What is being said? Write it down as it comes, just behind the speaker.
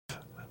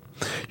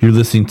You're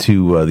listening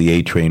to the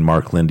A-Train,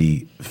 Mark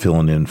Lindy,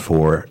 filling in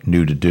for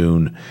New to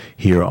Dune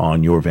here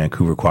on your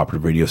Vancouver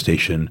Cooperative Radio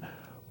Station,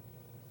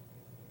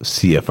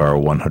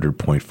 CFR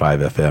 100.5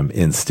 FM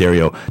in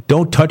stereo.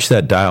 Don't touch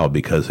that dial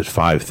because at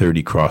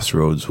 5:30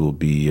 Crossroads will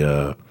be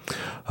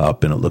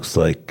up, and it looks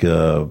like,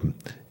 so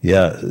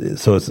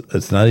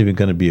it's not even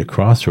going to be a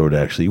crossroad,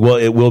 actually. Well,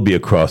 it will be a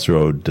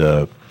crossroad,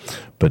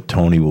 but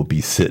Tony will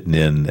be sitting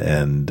in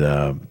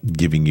and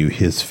giving you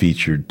his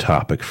featured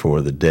topic for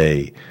the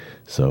day.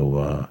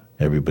 So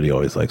everybody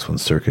always likes when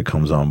Circa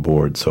comes on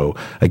board. So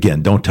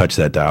again, don't touch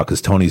that dial because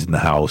Tony's in the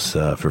house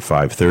for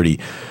 5:30.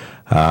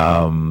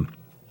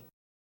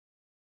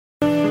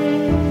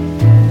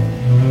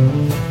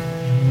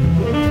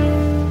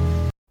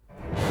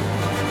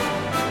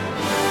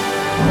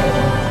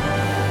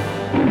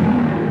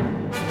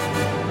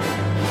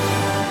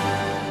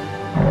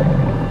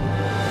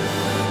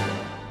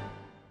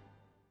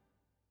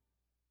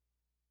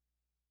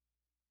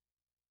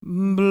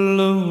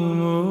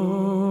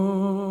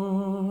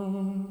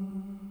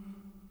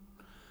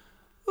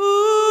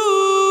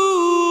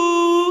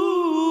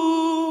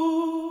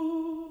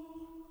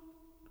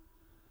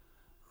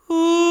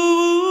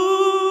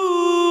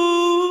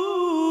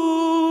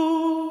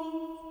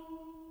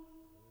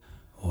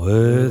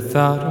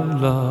 Without a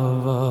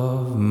love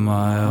of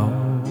my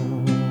own,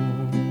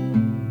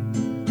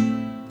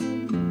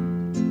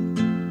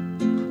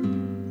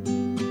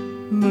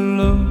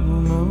 blue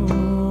moon,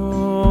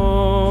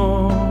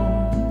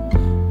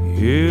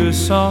 you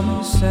saw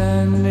me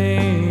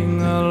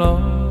standing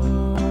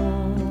alone,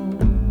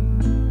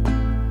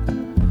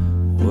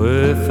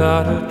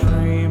 without a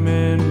dream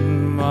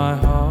in my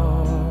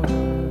heart,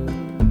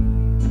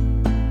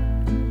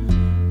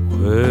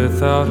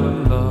 without a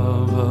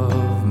love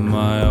of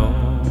my own.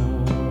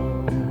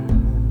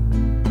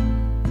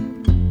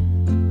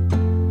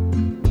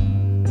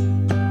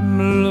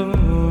 Blue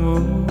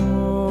moon,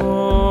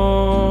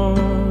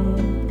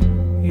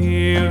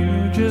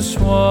 you're just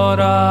what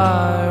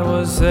I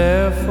was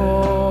there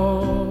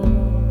for.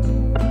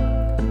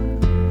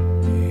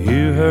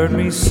 You heard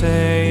me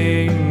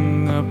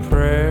saying a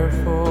prayer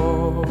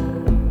for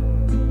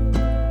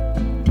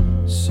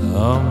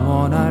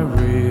someone I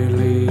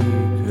really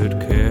could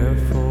care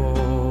for.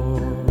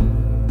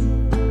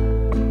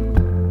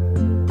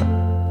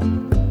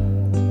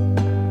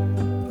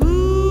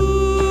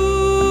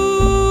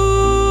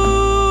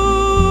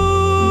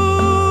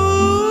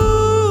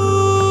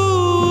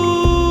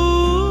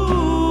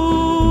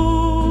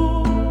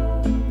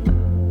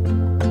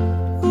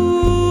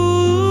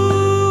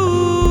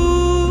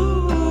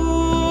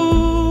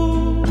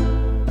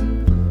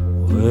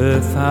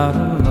 Without a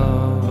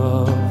love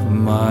of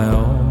my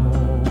own,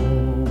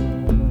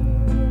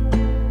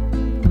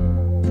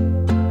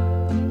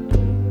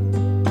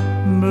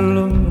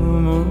 blue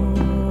moon,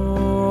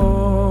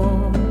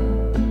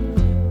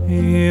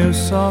 you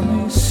saw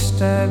me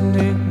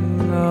standing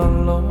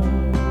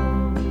alone,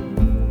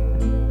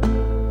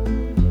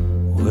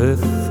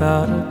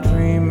 without a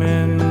dream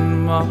in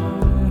my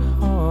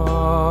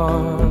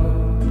heart,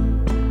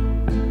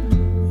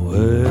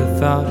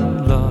 without a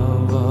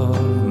love of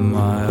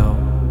my own.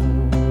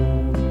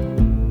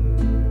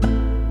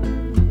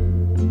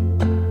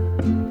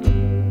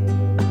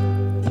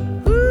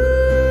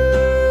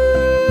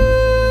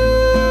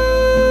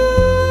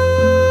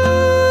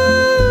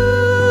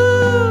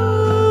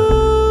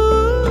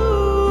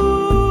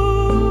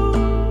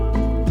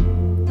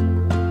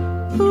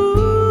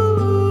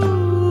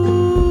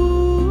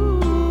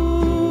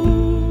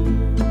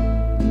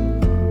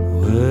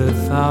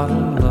 Without a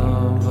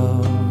love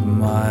of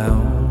my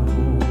own.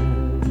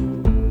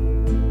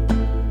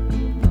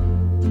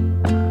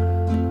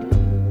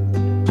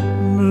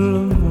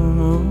 Blue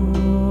moon,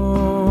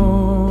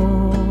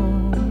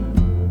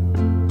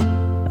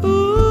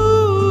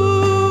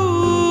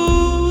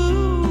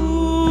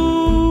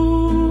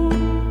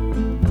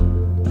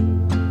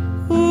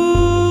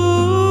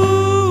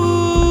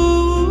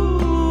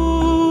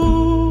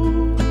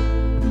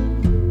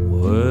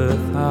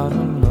 without a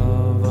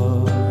love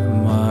of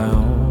my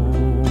own.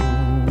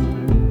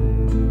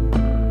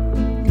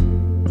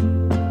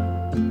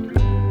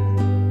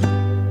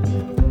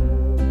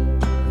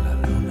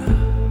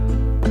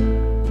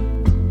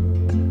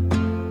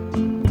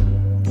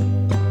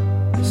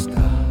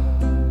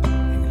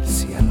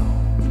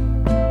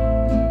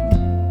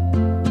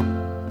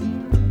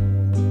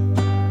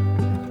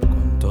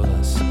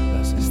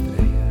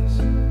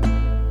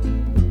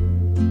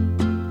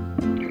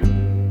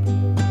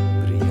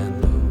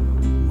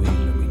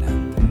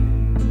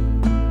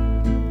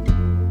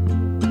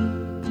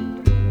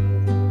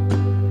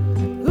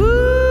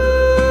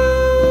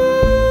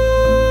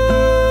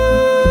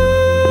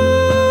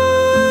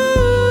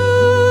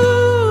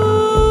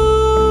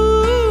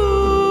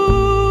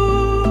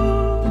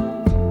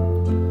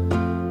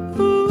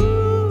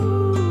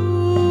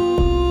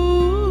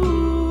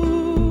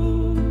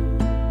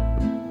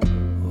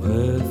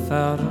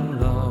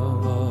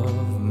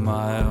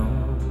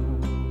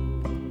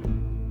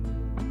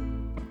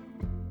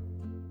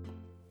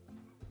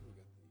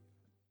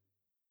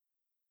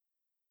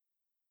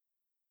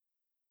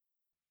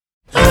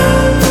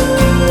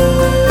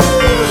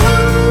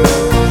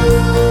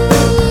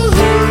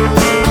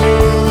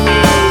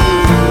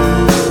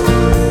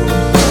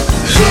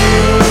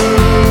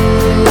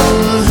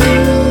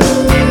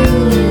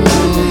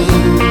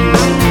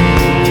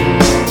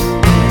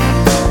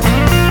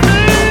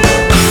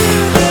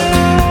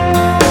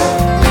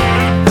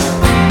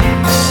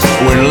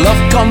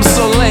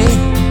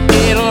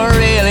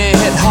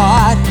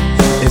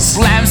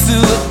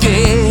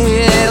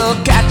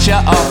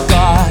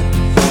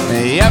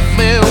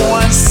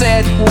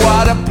 said,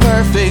 what a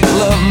perfect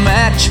love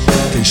match.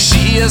 Cause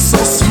she is so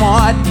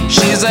smart,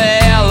 she's a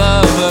hell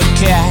of a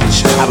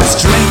catch. I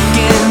was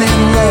drinking in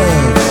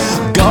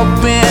love,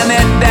 gulping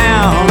it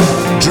down,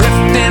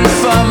 drifting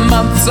for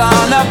months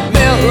on a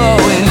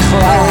billowing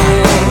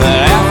cloud. But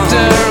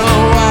after a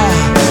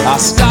while, I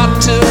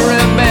start to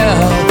rebel.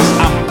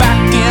 I'm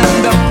back in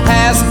the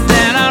past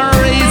and I'm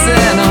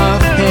raising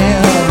up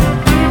hell.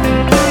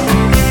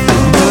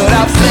 But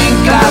I think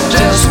I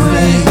just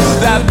made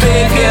the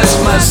biggest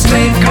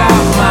mistake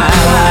of my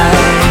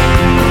life.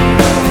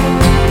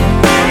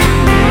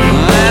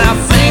 And I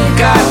think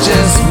I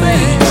just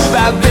made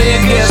the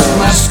biggest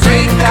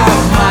mistake of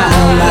my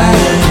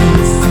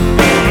life.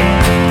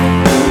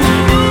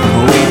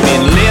 We've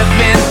been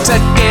living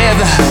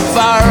together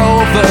for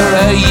over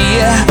a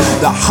year.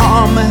 The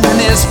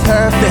harmony's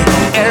perfect,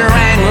 it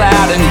rang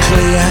loud and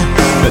clear.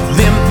 But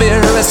then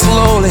very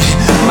slowly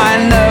my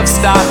nerves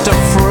start to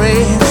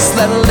freeze.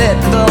 The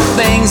little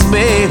things,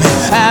 baby,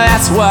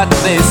 that's what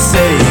they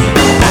say.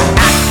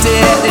 I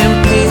acted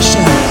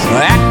impatient,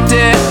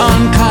 acted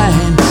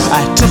unkind.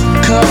 I took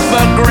her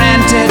for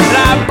granted,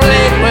 I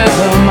played with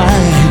her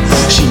mind.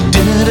 She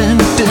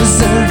didn't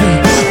deserve it,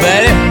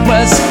 but it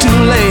was too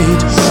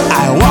late.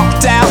 I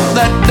walked out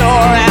the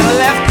door and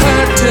left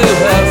her to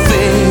her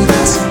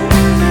fate.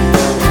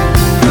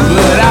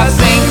 But I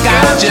think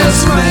I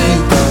just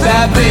made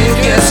the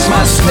biggest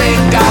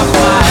mistake of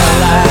my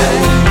life.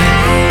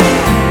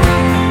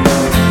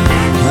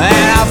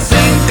 And I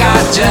think I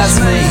just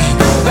made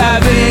the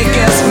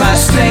biggest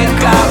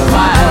mistake of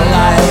my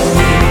life.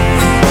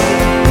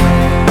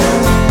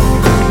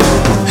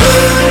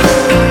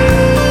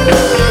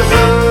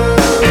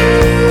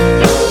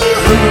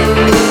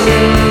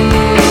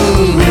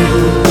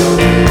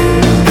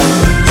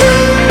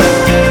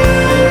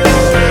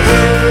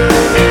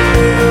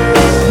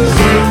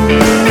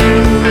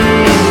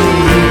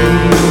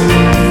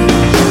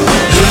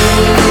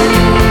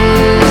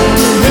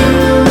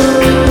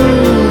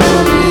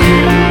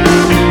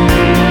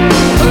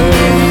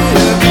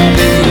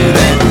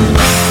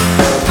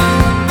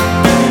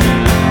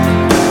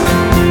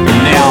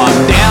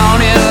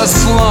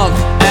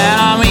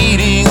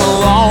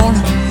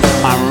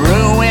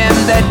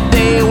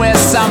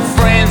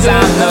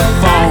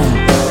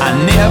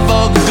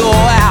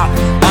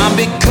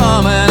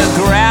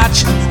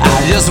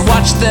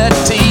 Watch the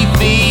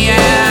TV and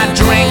I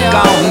drink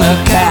on the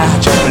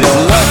couch. But if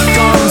love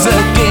comes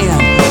again,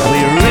 I'll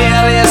be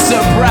really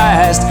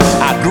surprised.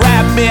 I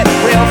grab it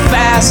real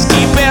fast,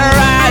 keep it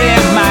right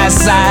in my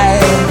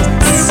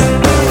sights.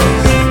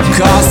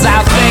 Cause I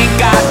think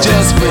I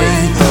just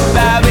made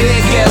the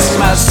biggest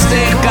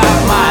mistake of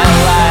my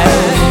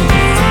life.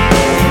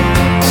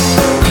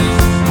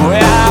 Well,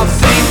 I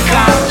think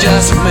I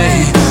just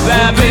made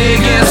the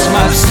biggest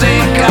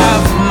mistake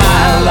of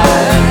my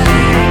life.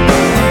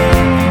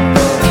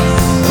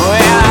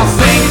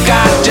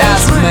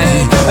 Just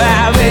made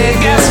the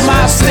biggest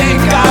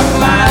mistake of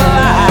my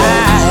life.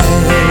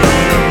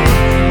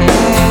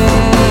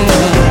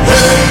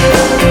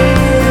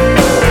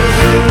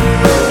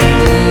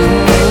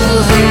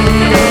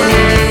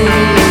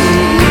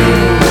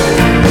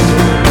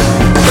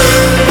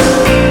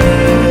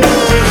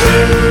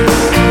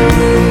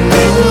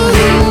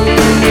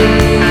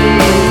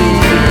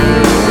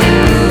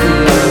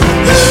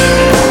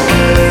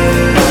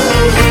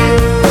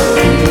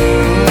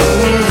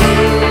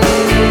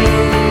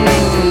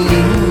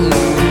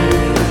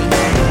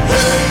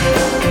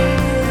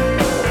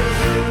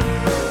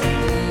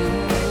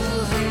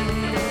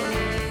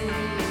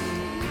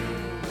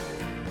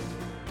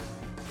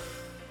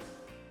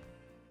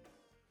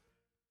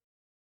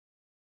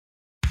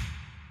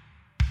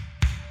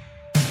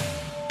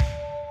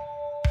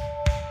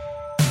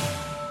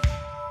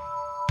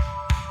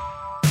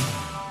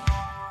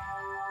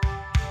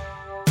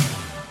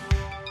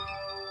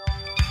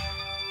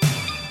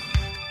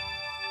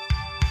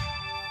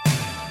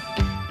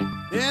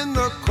 In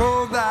the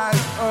cold eyes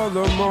of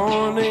the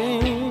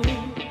morning,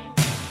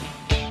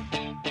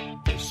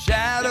 the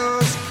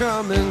shadows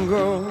come and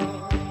go.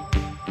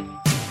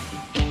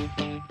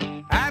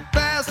 I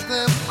pass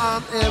them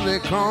on every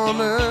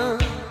corner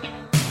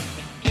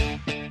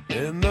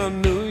in the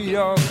New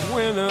York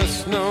winter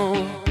snow.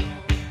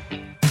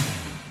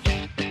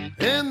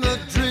 In the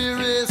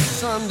dreary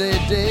Sunday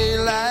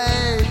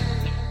daylight,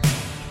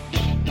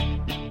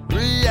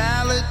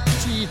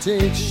 reality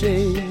takes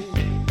shape.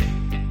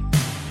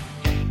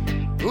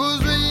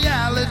 Whose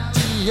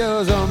reality,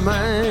 yours or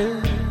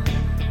mine?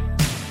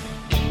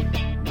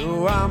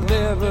 No, I'm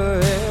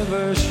never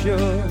ever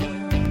sure.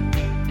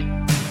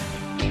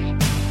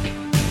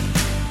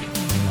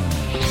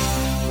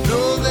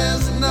 No,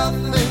 there's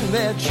nothing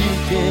that you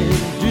can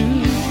do.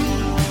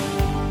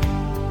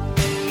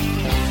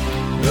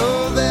 No,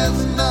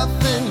 there's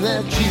nothing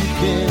that you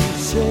can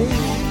say.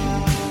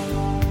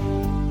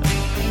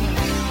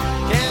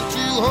 Can't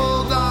you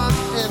hold on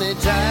any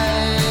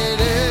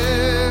tighter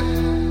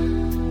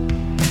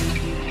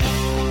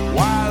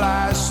while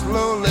I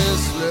slowly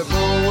slip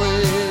away?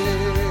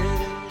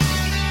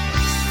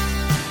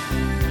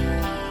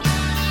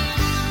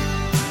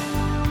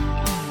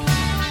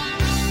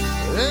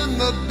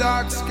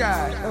 dark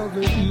sky of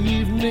the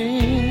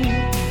evening,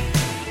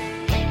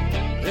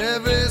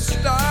 every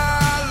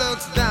star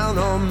looks down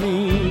on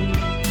me.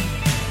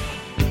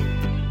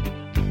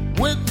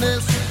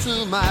 Witness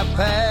to my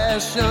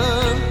passion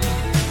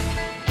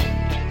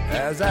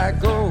as I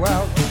go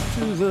out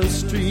to the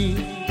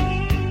street.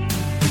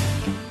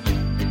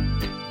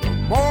 The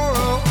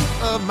moral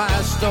of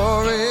my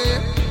story: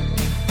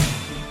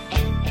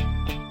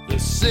 the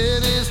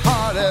city's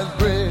hard as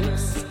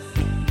bricks.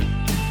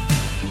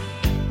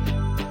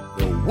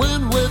 The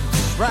wind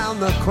whips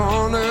round the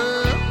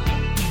corner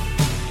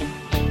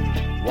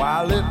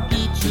while it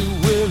beats you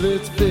with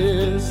its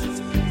fist.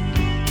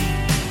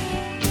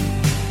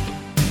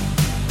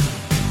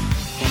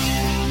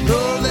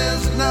 No,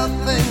 there's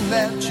nothing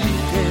that you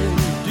can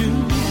do.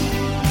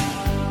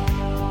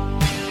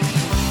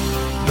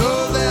 No,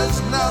 there's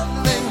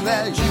nothing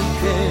that you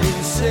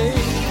can say.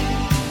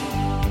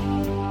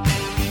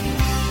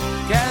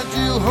 Can't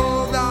you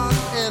hold on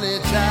any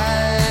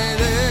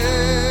tighter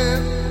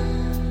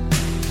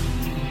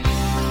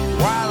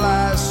while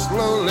I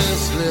slowly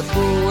slip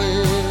away?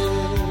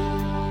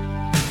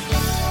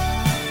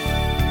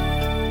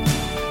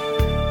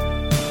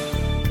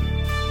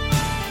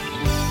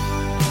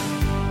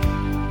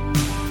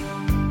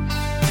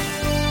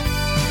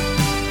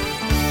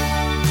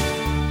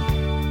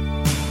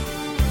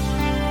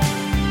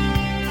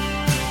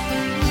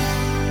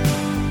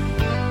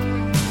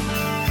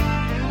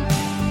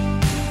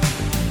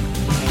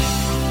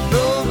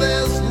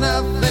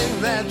 Nothing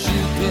that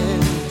you can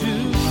do.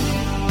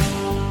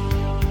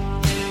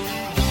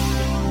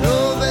 No,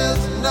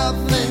 there's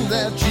nothing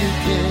that you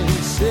can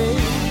say.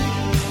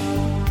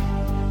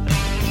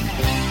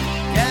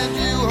 Can't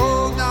you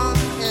hold on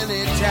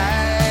any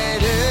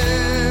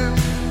tighter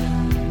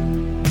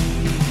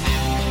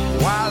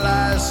while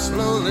I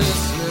slowly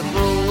slip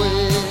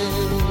away?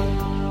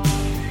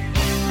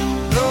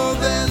 No,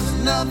 there's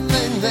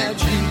nothing that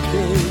you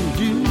can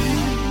do.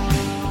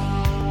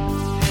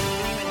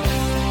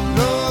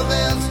 No,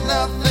 there's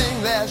nothing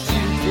that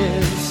you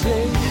can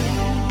say.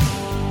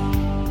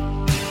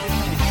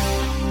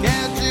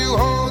 Can't you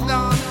hold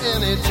on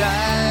any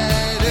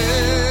tighter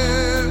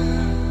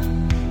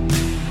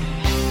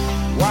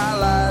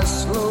while I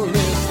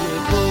slowly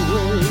slip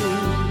away?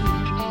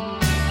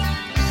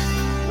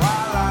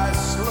 While I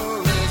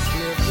slowly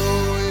slip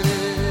away.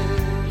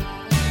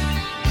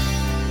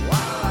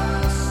 While I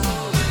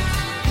slowly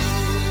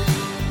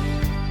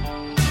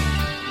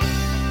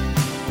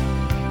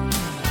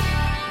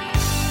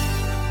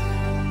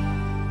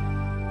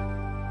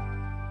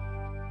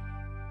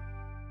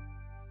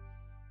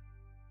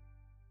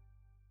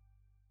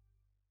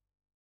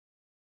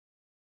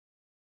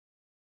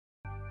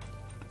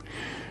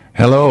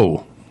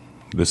Hello,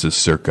 this is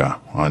Circa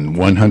on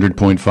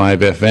 100.5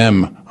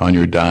 FM on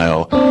your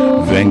dial,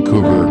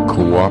 Vancouver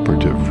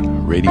Cooperative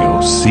Radio,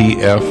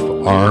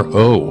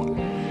 CFRO.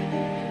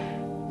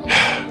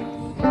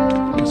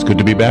 It's good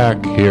to be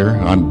back here.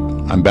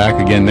 I'm back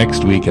again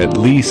next week, at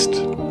least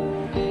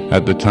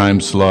at the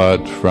time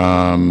slot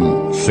from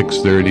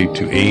 6:30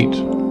 to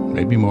 8,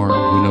 maybe more,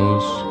 who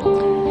knows.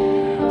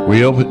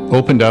 We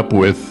opened up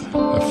with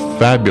a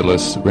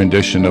fabulous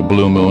rendition of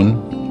Blue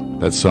Moon.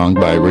 That's sung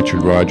by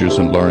Richard Rogers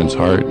and Lawrence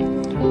Hart,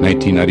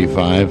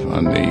 1995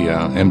 on the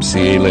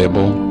MCA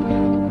label,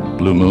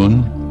 Blue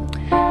Moon.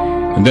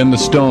 And then The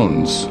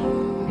Stones,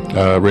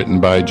 written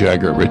by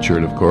Jagger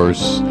Richard, of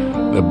course.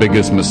 The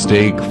Biggest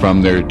Mistake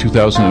from their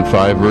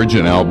 2005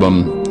 Virgin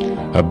album,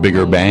 A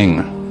Bigger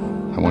Bang.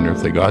 I wonder if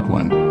they got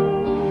one.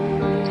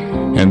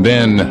 And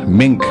then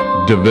Mink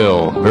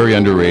DeVille, very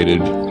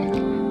underrated,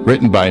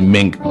 written by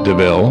Mink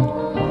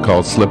DeVille,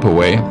 called Slip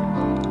Away.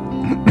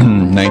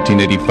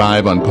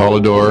 1985 on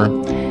Polydor.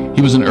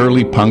 He was an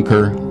early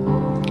punker.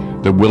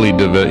 The Willie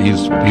DeVille, he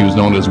was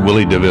known as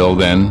Willie DeVille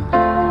then.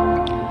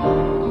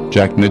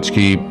 Jack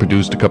Nitschke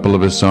produced a couple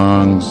of his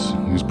songs.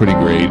 He was pretty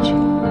great.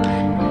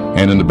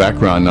 And in the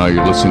background now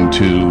you're listening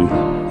to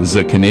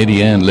Le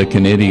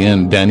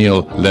Canadien,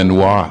 Daniel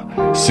Lenoir,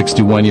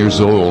 61 years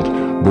old,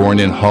 born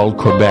in Hull,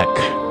 Quebec.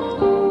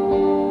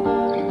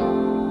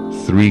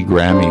 3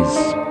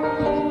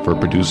 Grammys for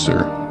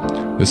producer.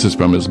 This is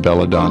from his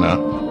Belladonna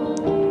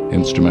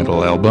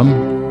instrumental album,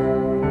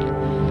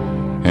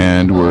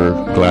 and we're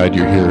glad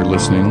you're here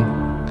listening.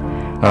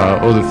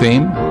 The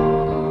theme,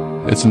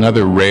 it's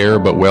another rare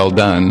but well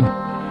done,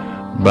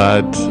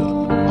 but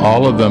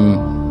all of them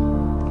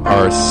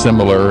are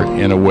similar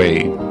in a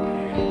way.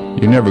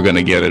 You're never going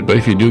to get it, but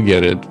if you do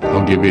get it,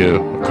 I'll give you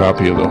a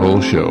copy of the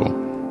whole show.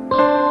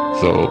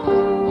 So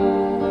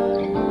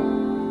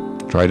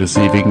try to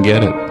see if you can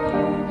get it.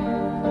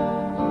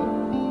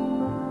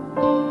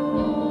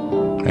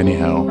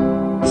 Anyhow,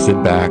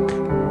 sit back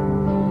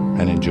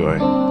and enjoy.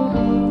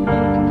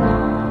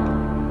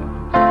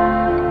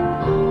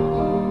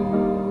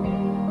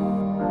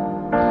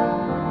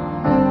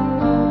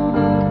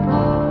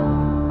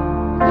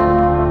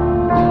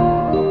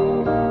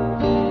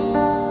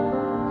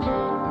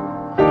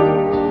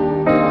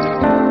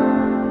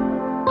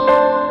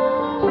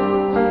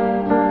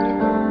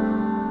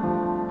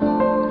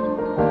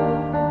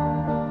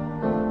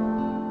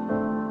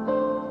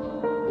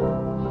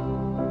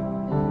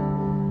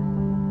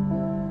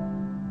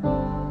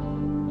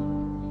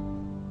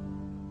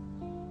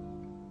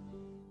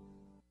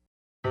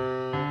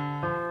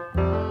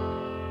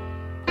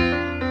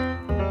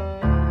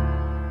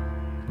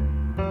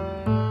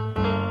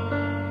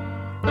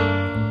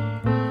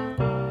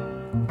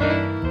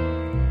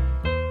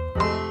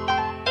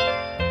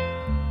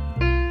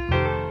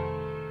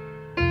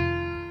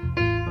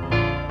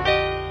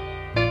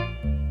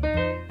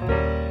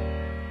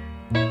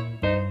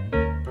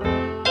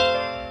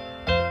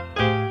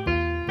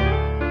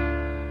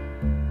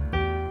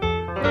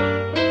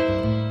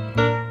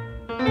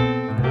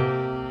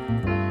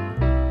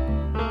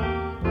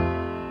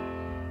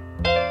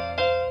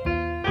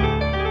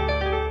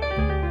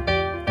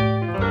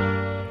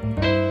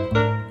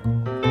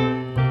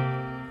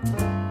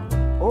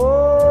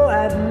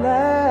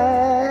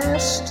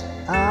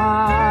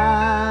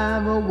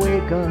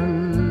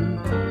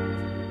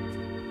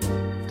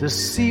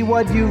 see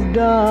what you've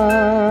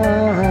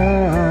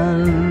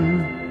done.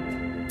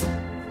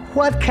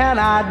 What can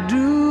I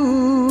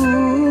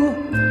do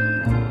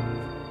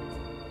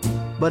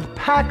but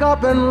pack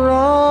up and run?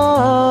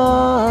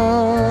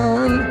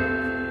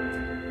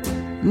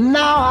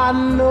 Now I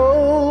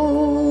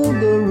know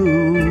the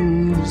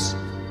rules.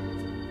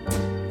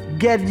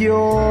 Get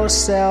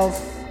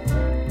yourself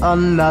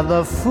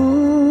another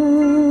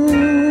fool.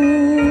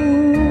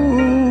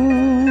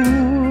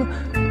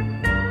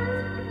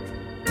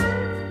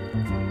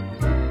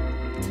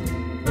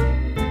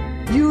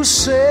 You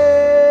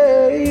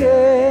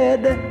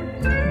said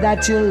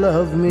that you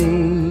love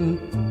me.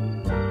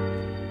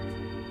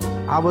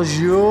 I was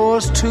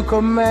yours to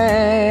command,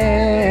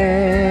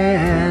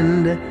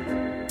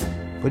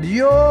 but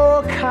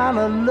your kind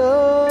of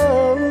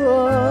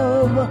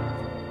love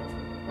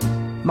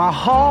my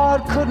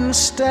heart couldn't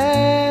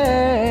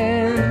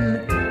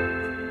stand.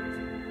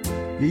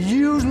 You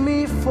used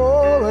me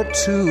for a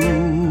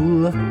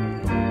tool.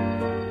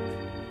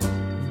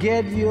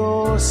 Get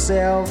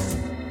yourself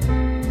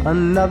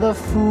another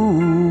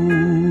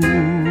fool.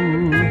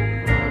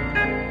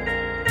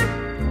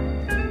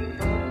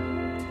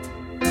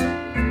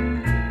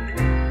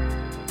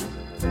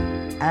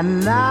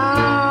 And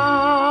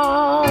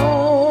now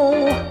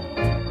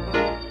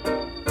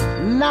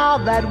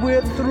that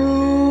we're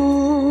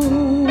through,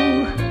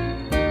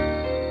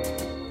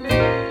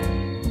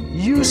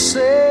 you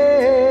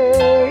say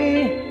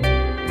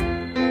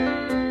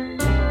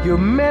you're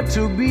meant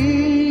to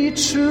be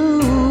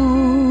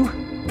true.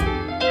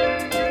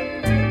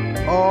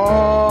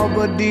 Oh,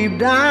 but deep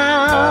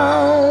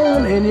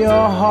down in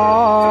your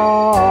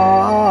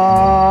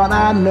heart,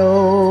 I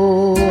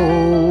know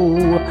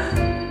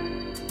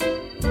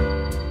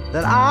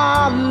that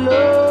our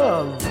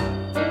love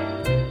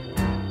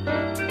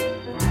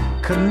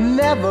could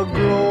never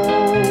grow.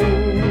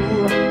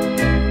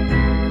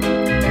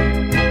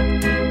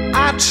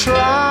 I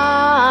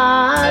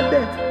tried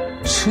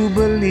to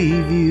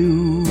believe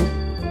you,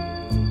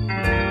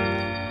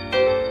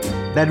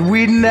 that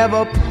we'd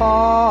never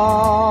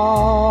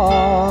part,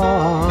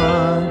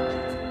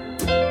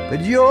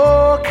 but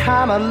your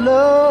kind of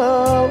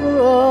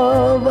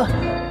love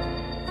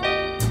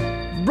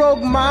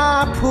broke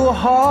my poor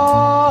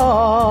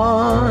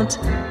heart.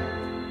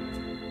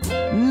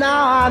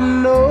 Now I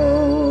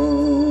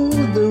know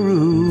the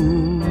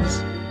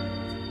rules.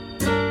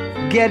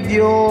 Get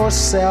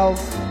yourself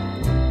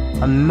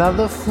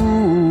another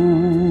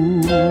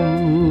fool.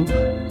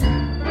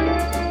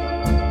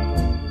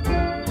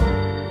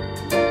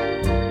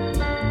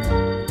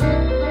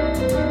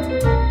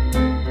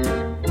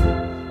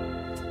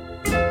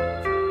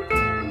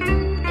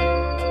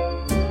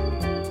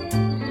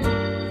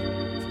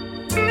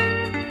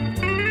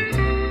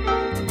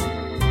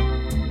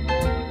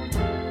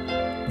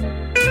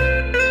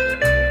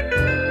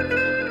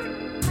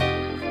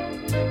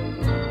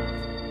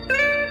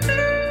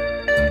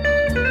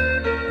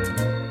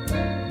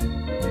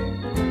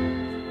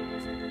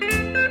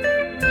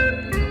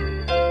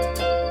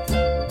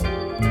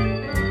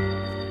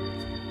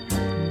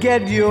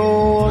 Get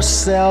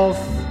yourself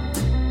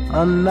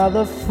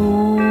another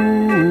fool.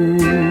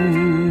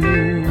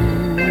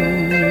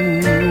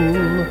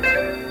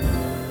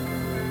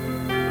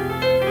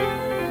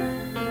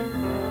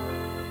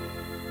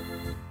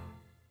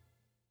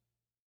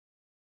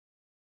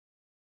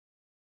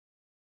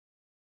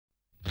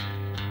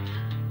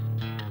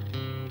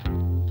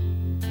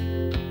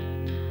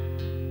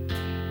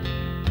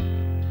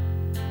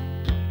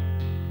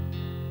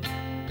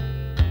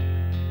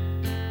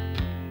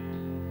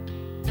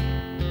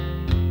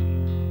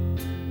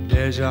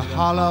 There's a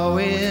hollow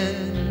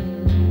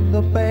in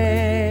the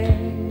bed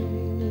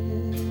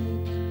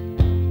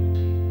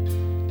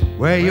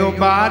where your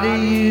body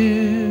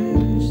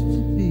used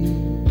to be,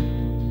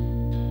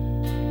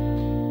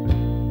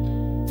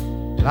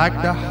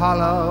 like the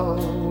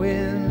hollow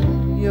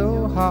in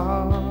your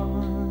heart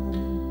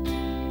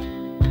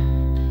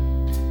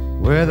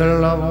where the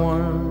loved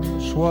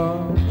ones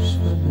was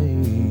for me.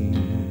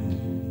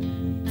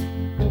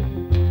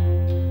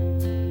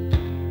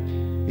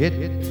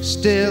 It's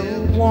still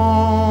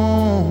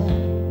warm,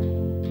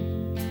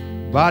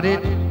 but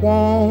it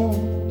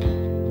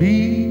won't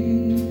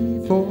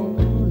be for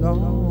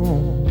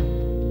long.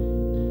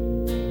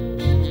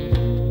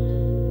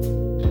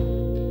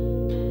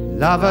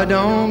 Lover,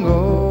 don't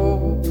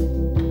go,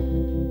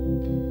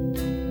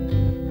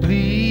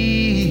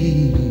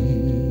 please,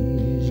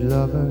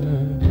 lover,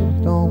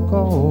 don't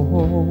go.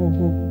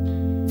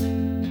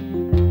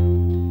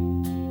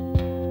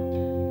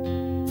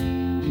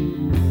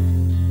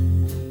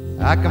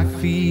 I can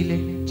feel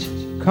it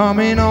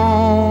coming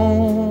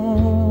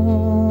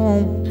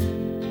on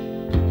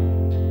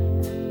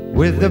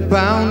with the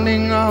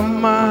pounding of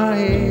my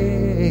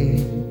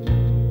head,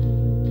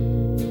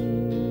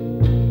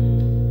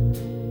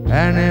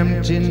 an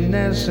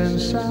emptiness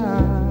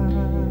inside,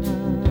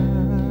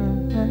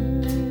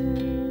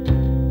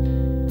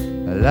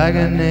 like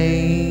a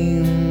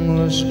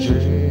nameless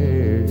dread.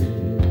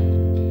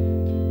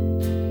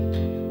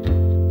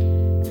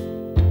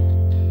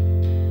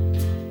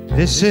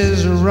 This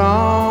is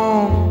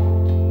wrong.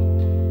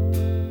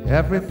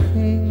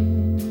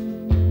 Everything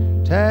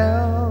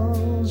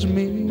tells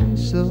me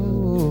so.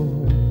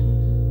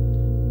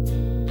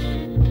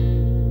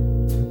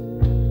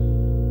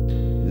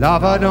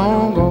 Lover,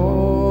 don't go.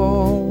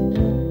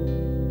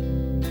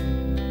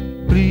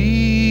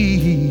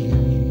 Please,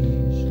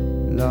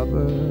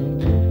 lover,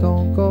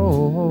 don't go.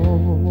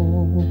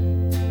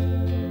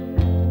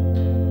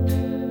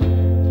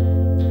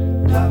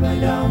 Lover,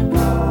 don't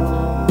go.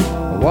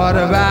 What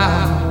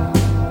about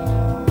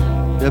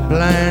the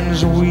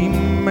plans we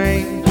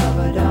make?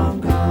 Lover, don't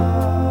go.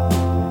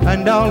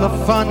 And all the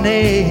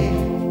funny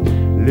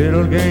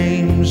little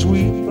games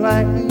we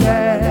play.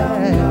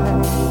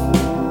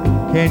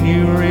 Can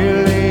you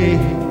really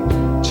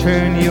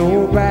turn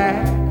your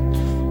back?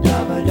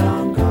 Lover,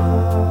 don't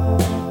go.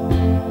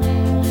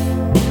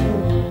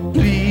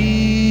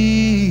 Please.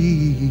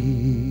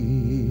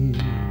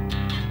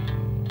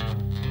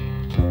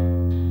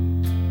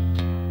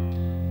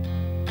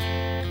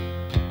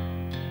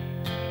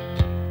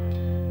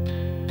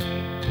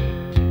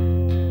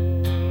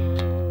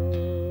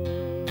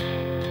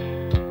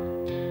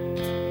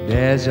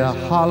 There's a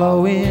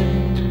hollow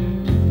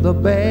in the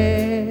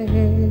bed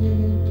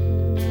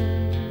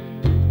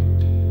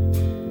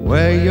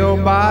where your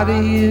body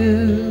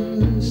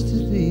used to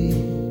be.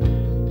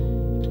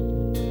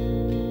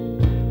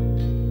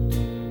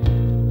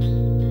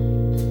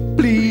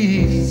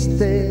 Please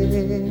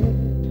stay.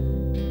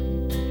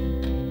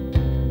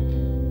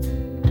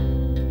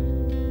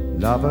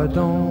 Lover,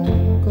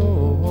 don't go.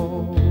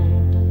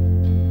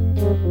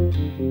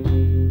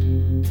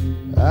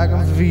 I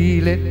can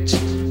feel it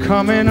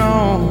coming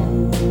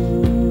on.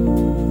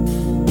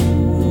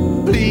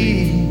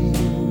 Please,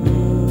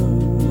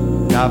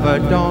 lover,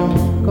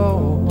 don't go.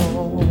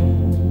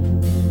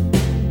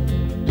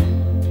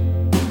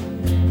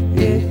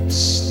 It's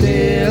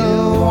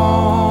still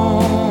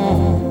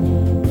warm.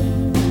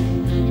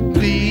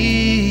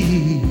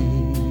 Please,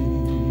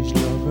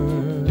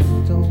 lover,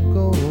 don't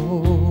go.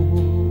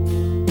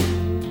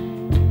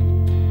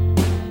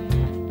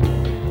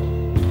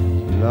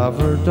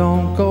 Lover,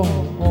 don't go.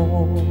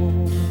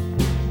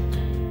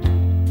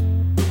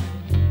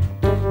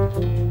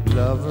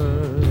 Lover,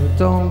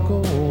 don't go.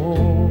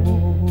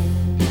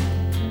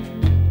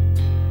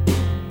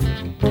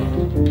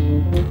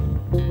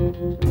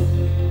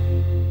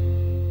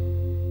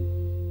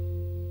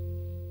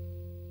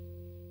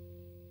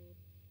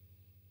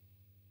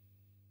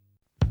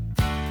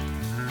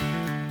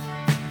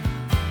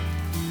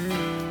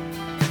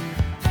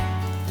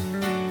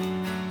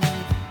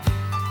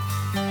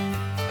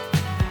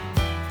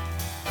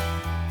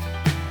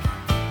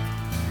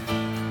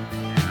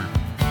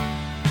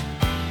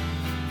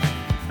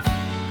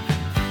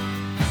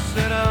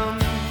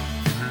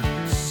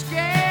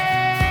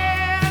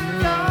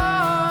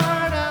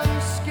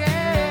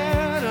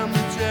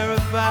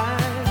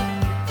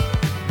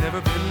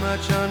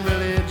 On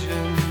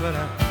religion, but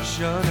I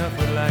sure enough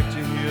would like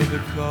to hear the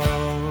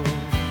call.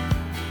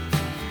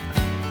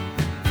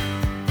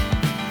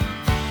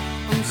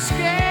 I'm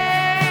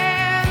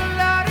scared,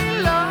 Lordy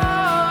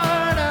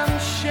Lord, I'm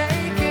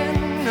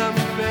shaking, I'm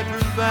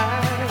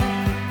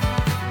petrified.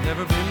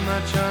 Never been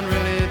much on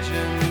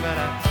religion, but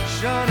I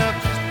sure enough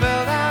just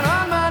fell down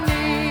on my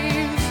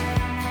knees.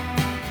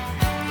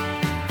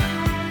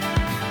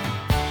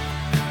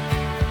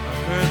 I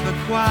heard the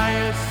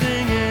choir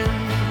singing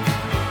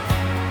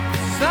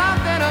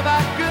something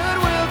about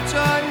goodwill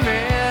toward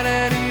men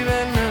and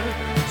even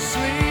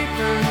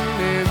sleeping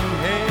in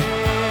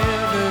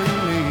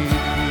heavenly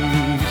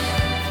peace.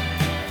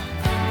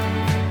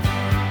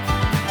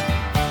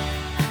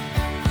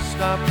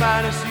 Stop by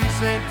to see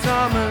St.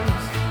 Thomas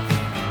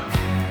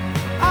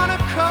on a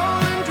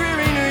cold and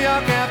dreary New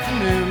York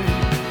afternoon.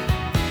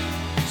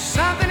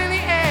 Something in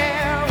the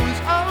air was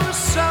oh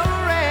so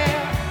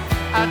rare.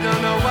 I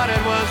don't know what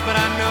it was, but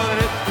I know that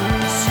it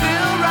was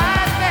still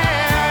right there.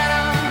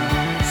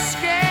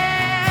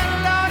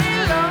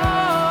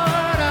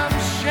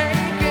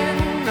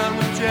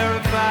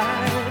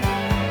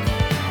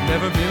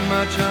 Never been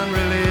much on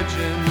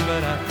religion,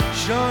 but I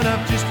sure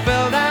enough just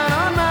fell down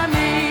on my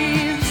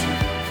knees.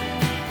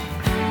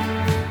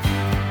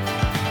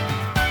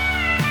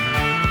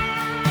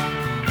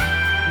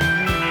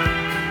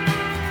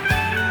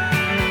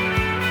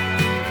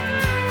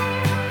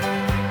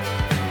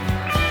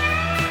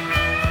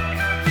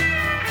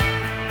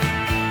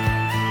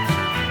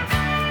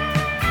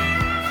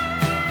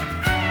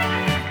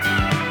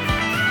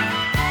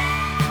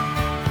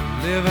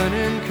 Living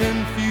in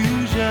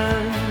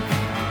confusion,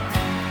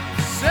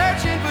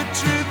 searching for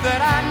truth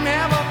that I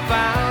never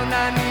found.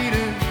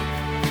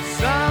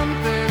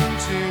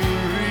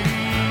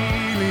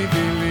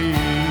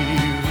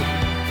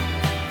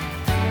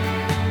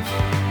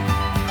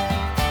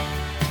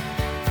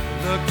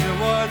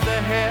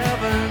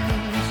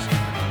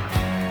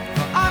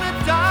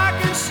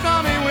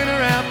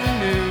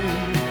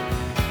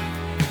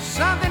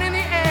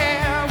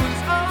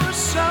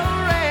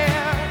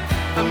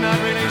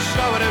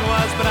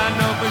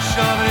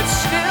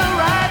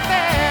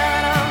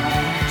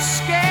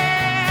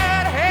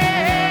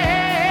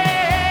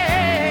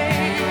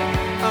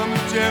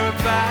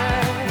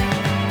 terrified.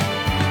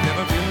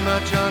 Never been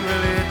much on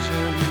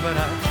religion, but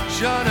I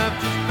sure enough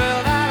just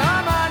fell out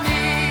on my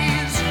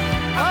knees.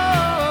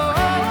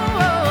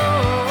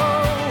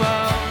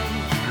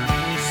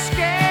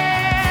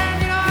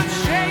 Scared, you know I'm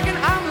shaking,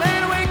 I'm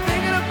laying awake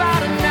thinking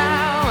about it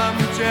now. I'm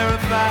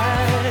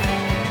terrified.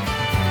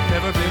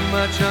 Never been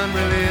much on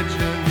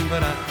religion,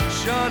 but I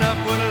sure enough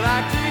would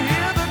like to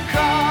hear the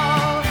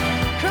call.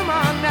 Come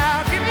on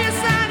now, give me a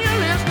sign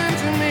you're listening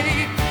to me.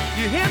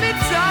 You hear me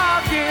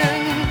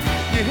talking,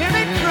 you hear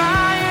me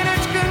crying,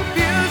 it's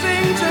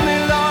confusing to me,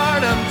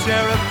 Lord, I'm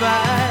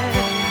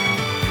terrified.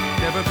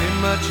 Never been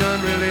much on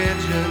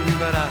religion,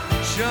 but I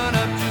sure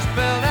enough just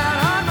fell down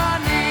on my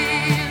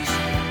knees.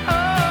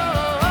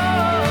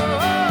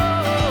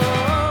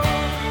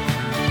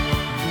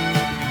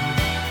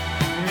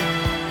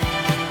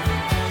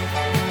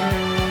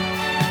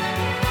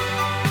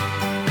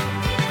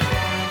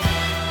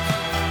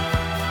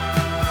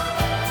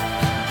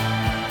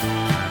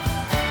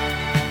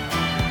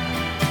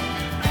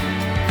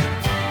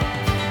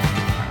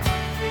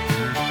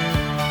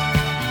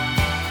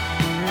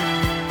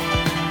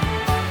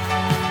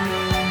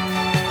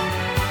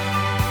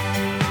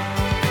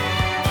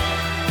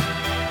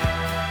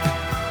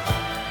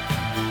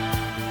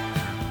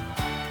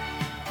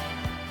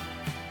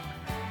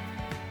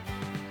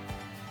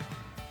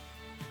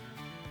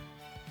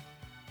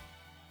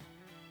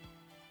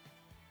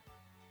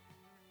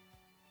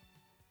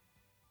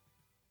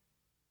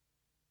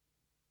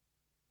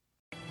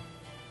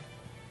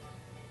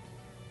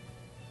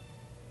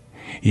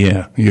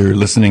 Yeah, you're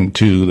listening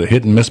to the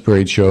Hit and Miss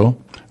Parade Show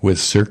with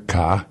Sir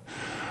Ka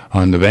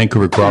on the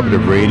Vancouver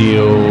Cooperative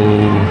Radio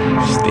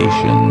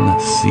station,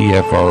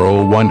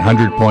 CFRO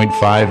 100.5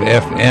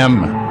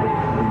 FM.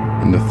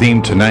 And the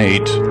theme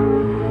tonight,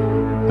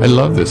 I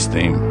love this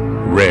theme.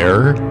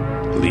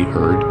 Rarely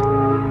heard,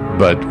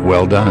 but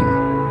well done.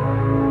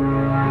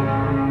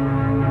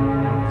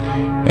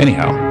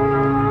 Anyhow,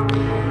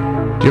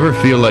 do you ever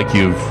feel like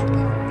you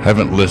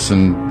haven't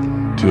listened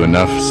to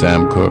enough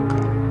Sam Cooke?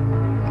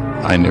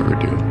 I never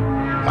do.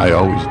 I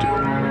always do.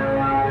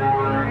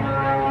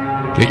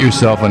 Get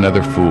Yourself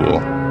Another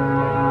Fool.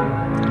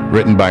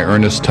 Written by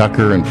Ernest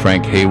Tucker and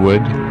Frank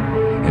Haywood.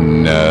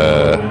 And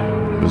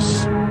it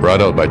was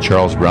brought out by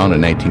Charles Brown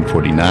in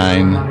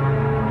 1949.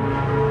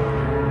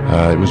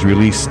 It was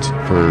released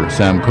for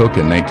Sam Cooke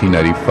in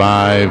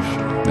 1995.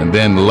 And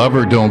then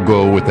Lover Don't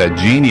Go with that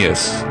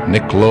genius,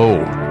 Nick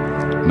Lowe.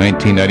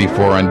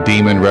 1994 on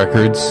Demon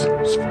Records.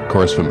 Of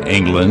course from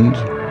England.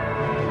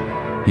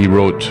 He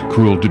wrote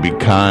Cruel to Be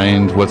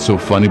Kind, What's So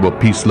Funny About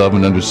Peace, Love,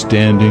 and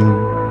Understanding.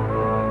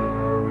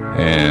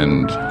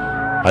 And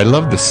I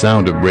love the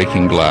sound of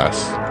breaking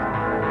glass.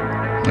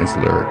 Nice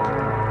lyric.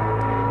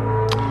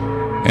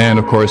 And,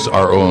 of course,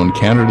 our own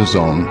Canada's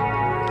own,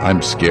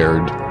 I'm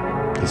scared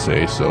to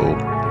say so,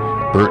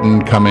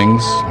 Burton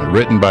Cummings,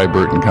 written by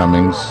Burton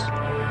Cummings.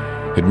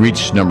 It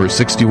reached number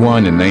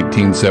 61 in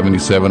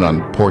 1977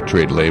 on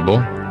Portrait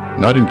label.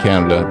 Not in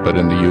Canada, but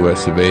in the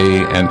US of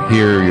A. And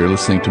here you're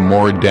listening to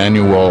more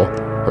Daniel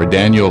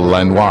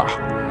Lanois.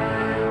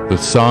 The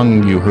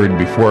song you heard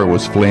before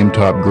was Flame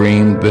Top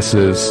Green. This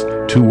is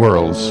Two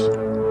Worlds.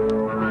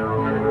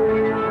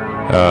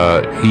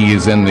 He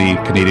is in the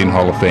Canadian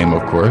Hall of Fame,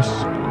 of course.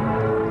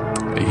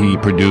 He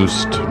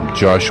produced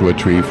Joshua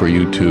Tree for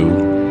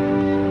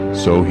U2.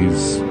 So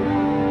he's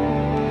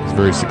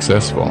very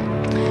successful.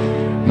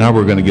 Now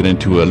we're going to get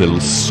into a little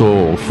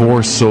soul,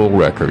 4 soul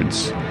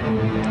records.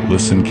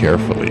 Listen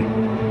carefully.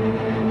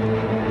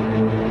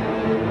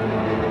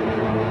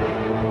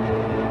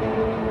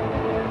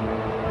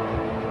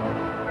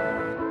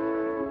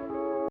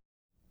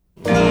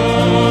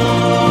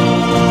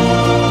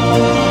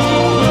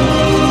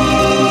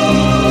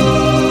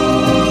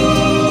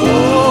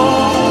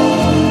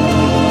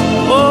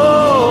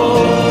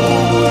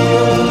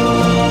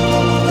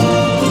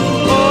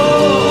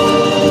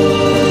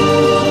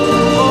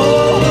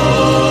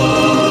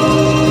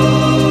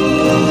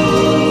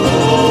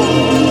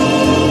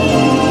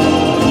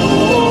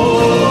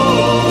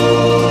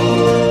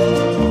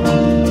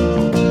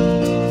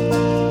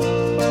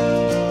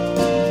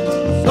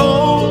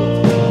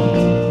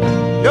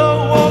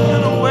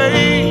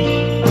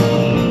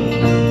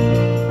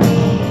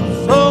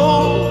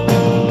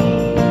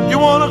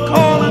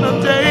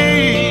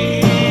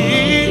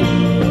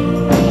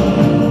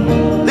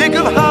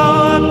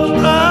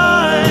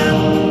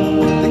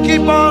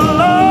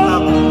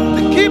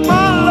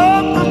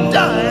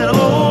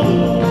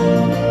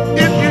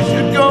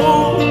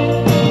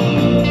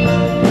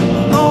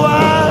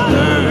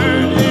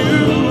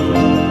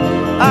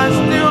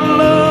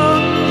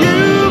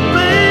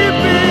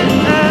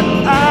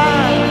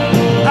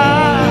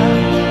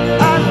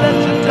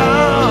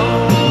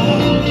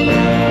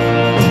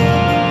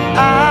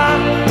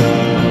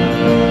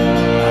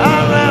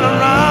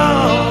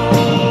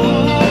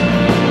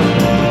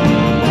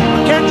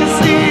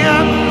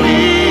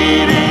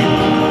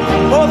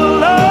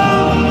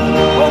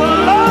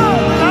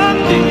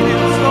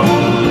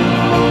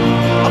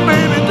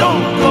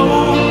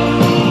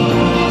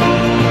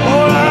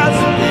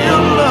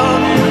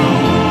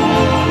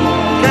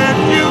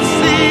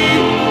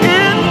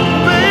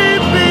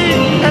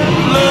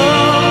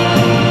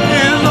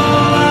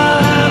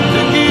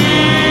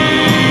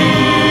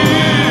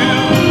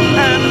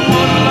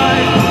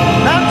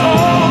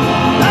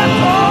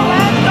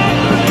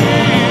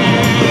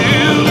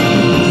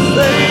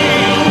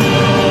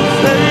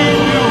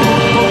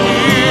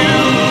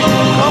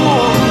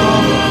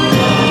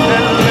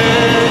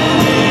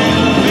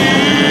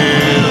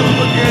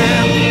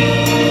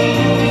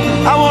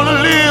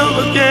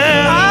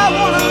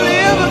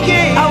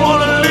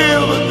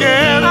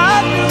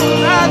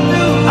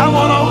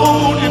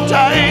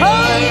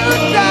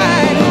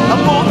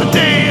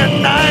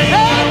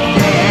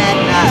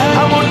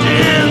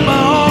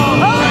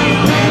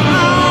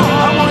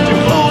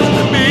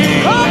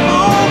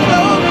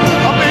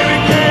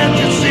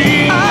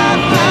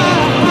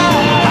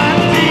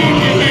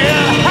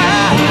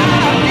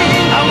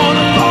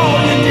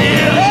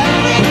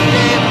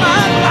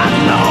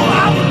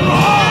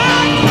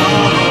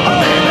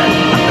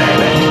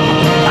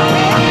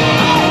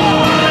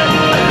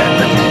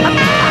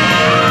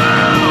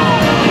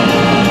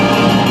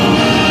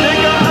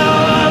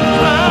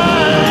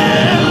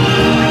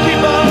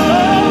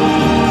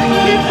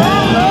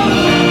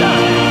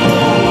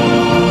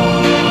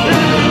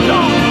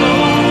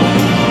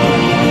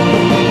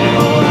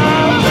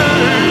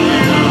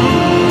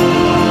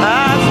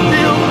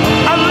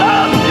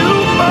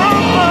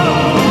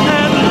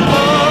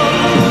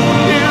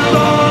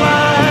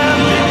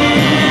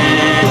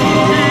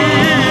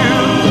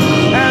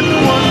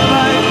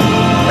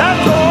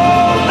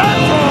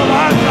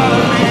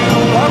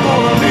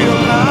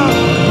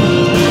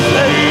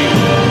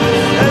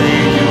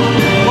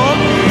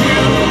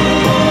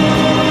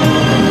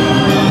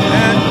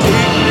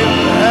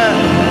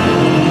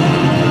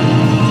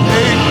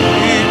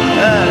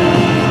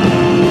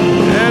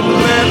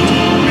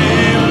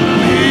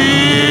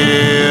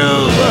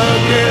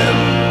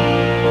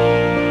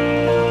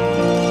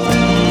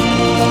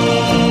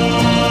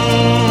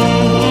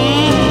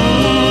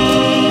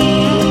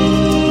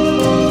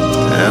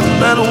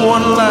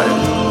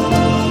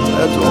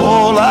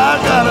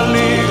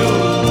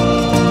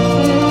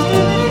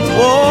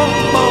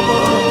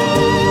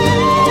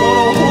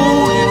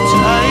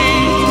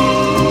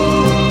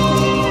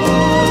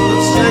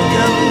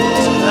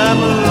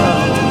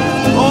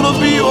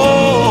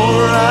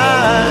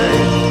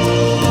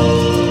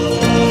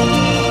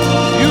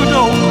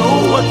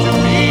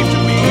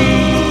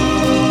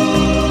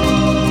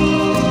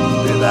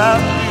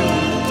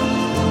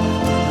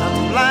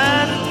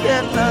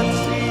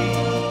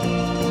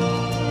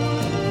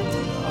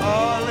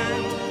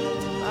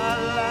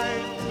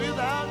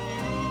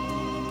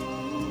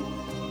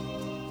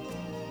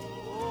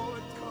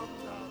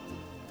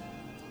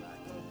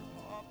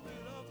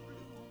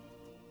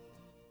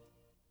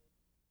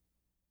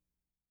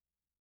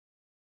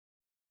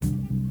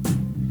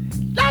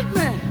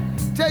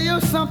 tell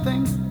you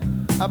something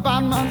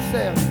about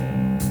myself.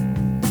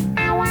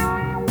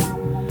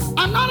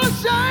 I'm not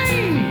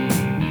ashamed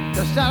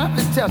to stand up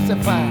and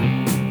testify.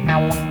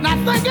 Now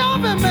think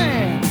of it,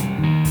 man,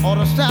 ought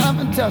to stand up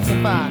and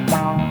testify.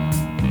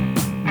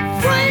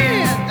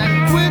 Friends,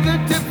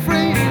 inquisitive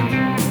friends,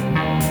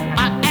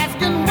 are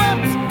asking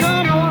what's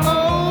coming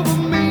over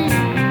me.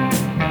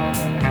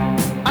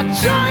 A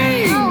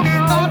change,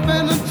 not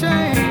been a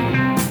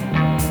change.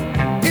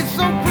 It's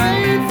so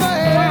plain for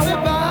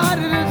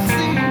everybody to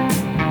see.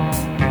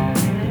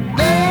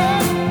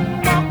 They're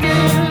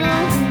walking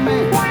on me.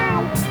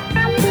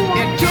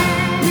 It took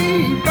me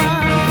by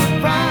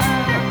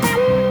surprise.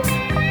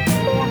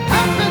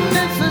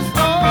 Happiness is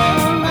all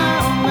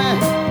around me.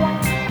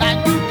 And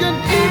you can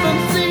even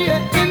see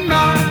it in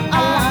my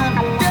eyes.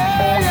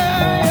 Yeah,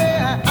 yeah,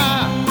 yeah. I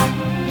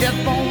just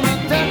wanna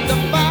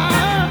testify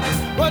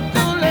what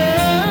your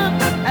love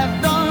has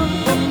done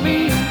for me.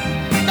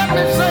 Let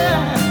me say,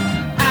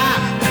 I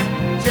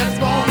just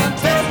wanna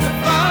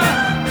testify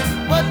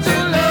what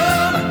your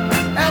love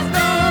has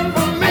done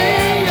for me.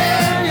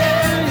 Yeah,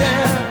 yeah,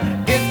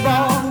 yeah. It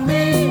brought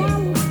me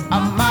a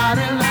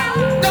mighty long,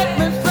 let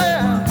me say,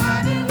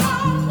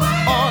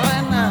 all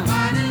right now.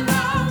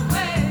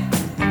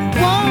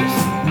 Once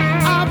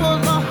I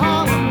was a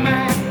hollow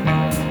man,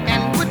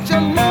 and with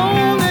your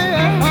lonely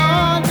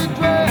heart to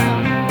dwell,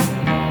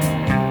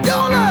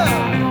 your love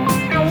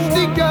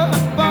sneak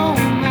up on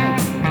me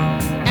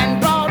and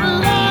brought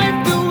life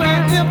to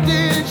an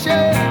empty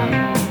shell.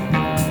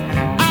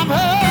 I've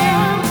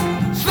heard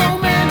so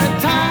many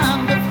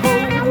times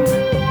before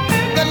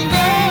that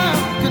love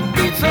could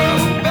be so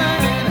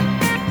bad.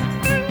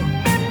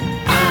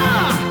 I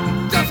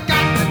just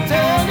got to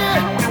tell you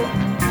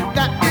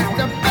that it's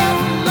the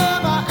best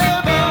love I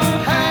ever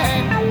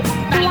had.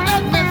 Now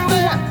let me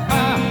say,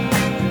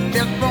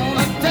 just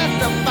wanna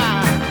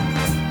testify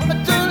what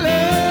your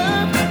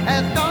love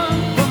has done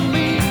for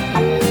me.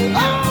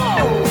 Oh,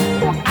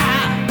 I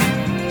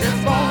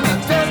just wanna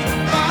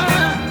testify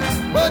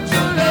what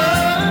your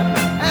love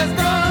has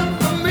done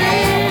for me.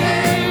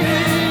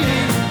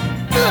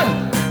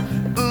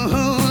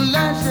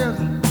 Lashes,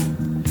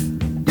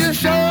 you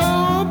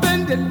sure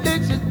been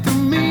delicious to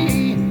me.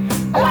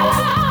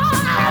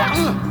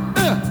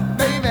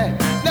 Baby,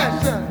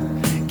 lashes,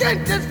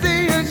 can't you see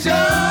you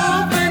sure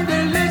been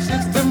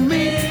delicious to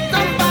me?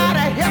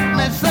 Somebody help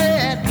me say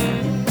it.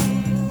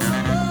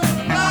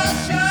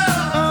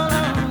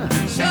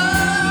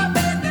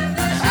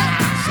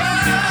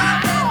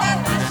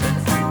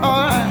 All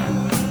right.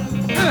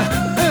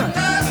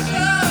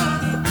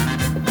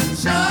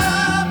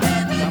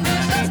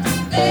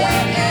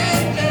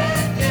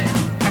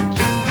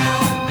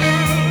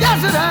 Yes,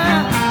 it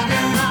has.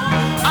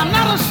 I'm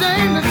not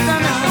ashamed to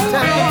stand up and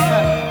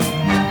testify.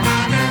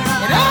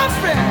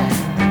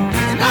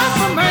 And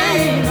every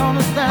man ought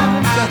to stand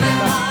and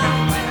testify.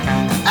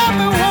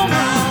 Every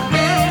woman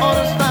ought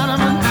to stand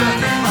up and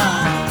testify.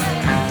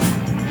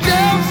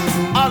 Just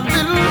a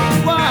little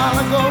while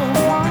ago,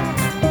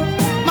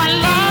 my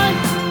life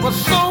was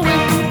so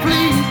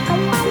incomplete.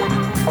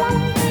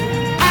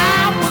 I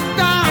was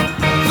down,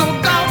 so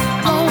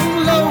doggone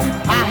low.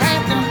 I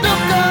had to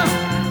look up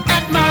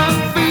at my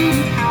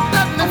feet.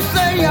 Let me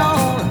say,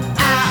 y'all,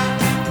 I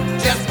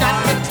just got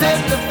to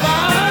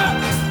testify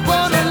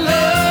what a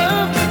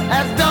love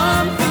has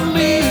done for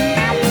me.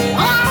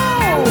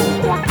 Oh,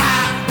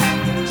 I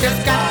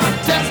just got to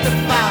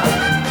testify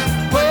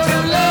what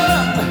a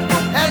love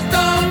has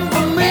done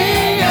for me.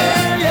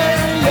 Yeah,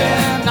 yeah,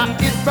 yeah. Now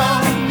it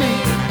brought me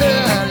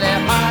early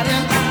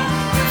morning.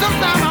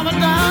 Sometimes I was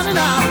down and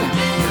out,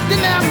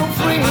 didn't have no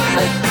friends.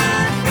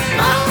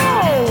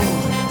 Oh,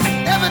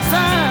 every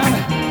time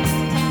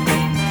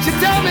she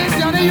tell me,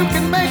 Johnny, you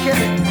can make it.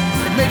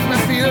 It makes me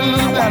feel a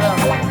little better.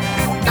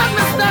 Got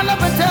me stand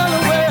up and tell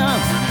her, well,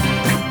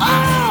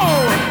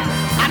 oh,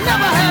 I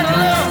never had a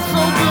love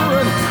so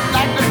good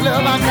like this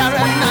love I got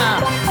right now.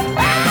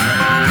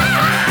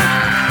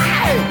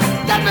 Hey,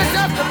 let me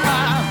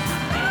testify.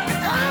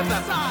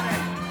 Everybody,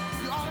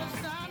 you ought to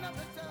stand up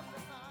and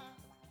testify.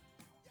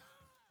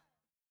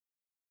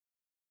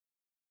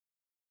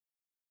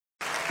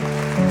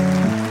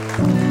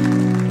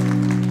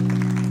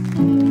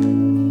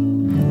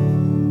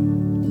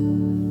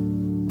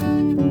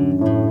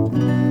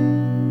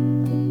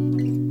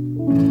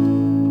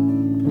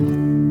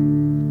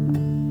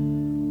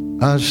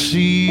 I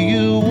see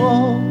you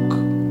walk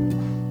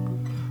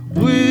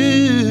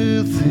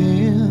with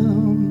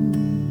him,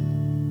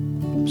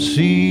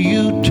 see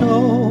you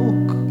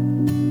talk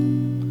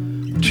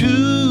to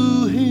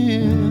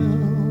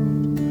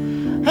him,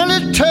 and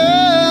it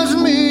tears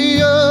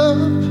me up.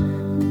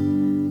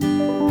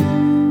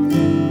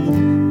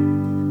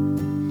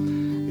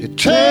 It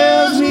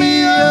tears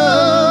me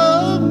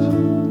up,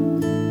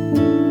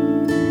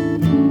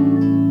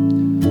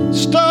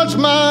 starts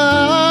my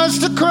eyes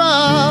to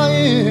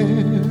crying.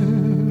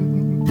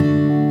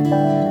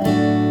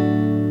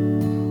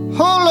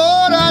 Oh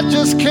Lord, I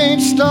just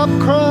can't stop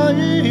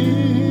crying.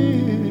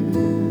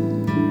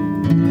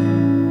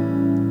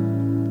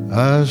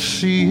 I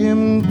see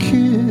him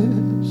kiss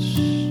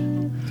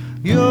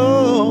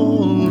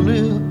your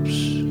lips,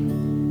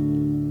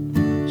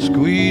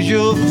 squeeze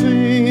your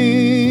fingertips,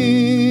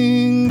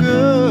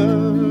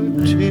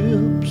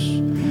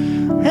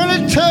 and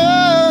it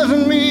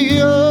tears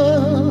me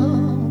up.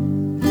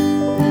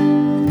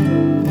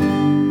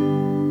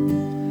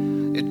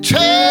 It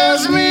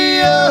tears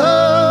me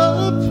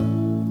up.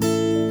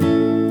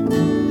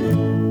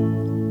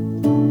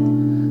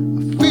 I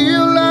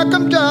feel like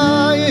I'm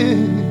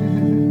dying.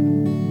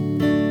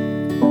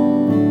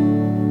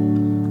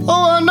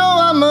 Oh, I know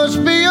I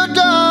must be a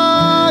dying.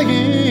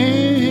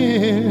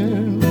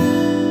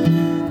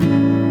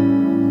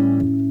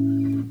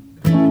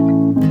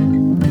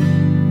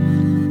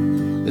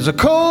 It's a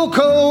cold,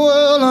 cold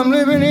world I'm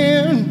living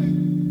in.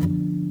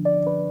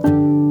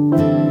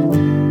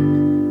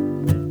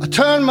 I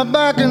turn my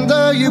back and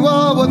there you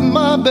are with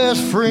my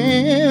best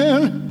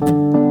friend.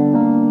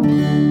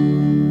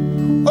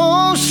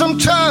 Oh,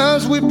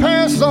 sometimes we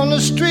pass on the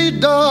street,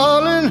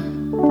 darling,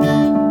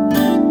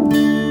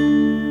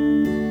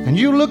 and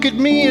you look at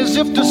me as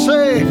if to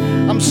say,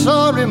 I'm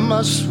sorry,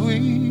 my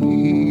sweet.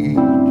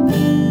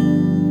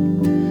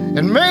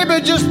 And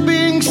maybe just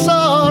being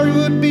sorry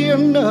would be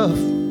enough.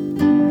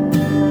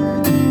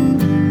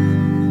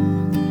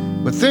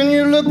 But then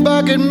you look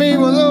back at me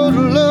with those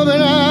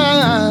loving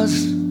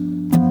eyes,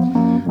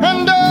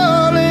 and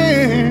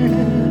darling,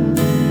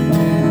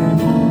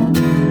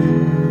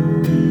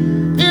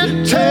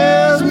 it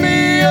tears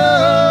me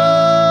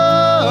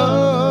up.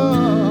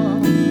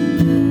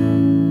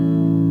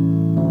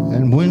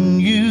 And when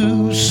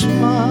you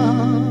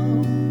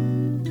smile,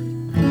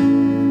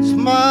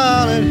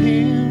 smile at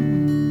him,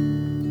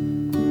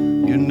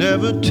 you're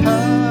never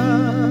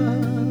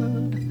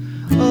tired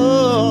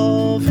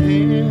of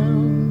him.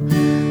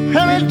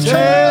 And it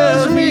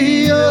tears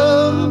me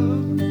up.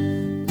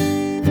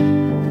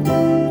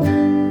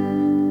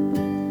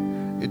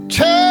 It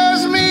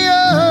tears me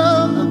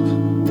up.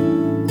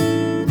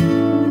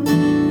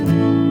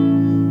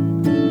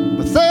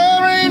 But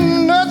there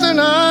ain't nothing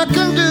I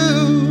can do.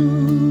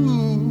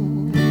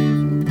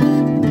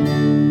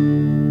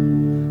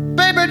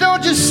 Baby,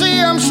 don't you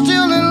see I'm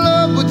still in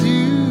love with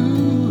you?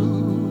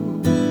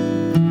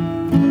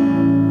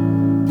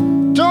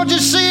 Don't you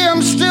see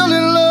I'm still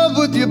in love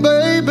with you,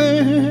 baby?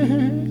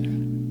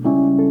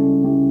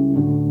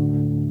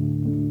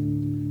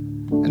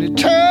 And it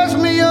tears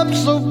me up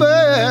so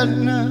bad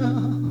now.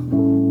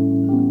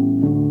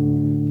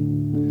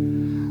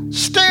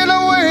 Staying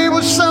away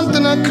was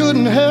something I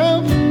couldn't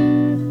help.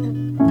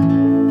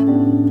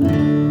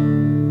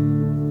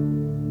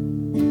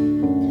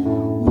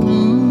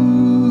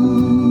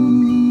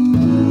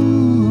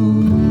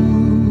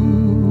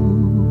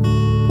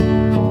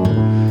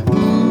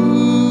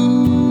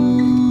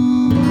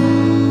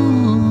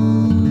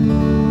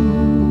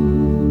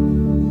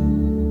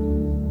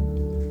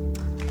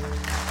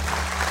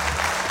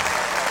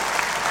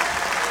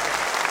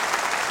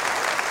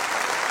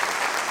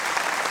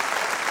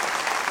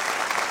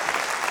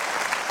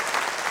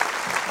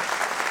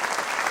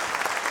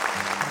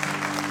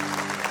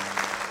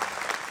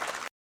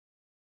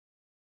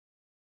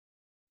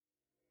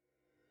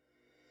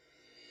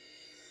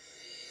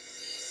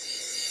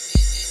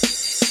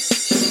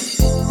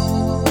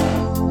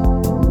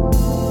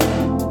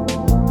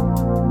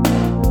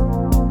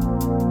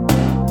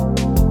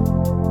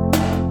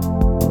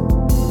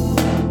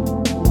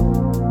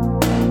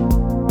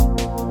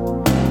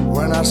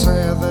 When I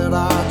said that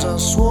I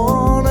just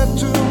wanted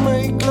to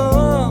make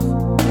love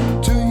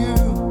to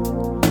you,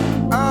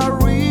 I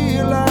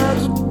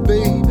realized,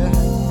 baby,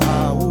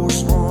 I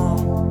was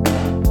wrong.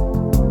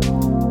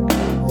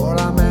 What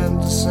I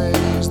meant to say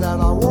is that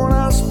I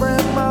wanna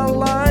spend my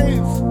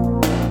life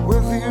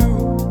with you.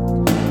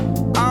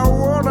 I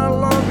wanna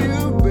love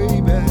you,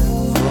 baby,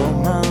 from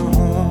now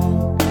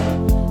on.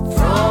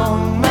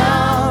 From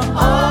now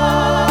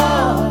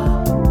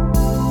on,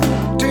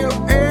 till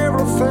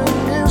everything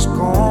is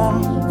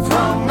gone.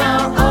 From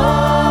now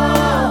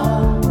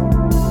on,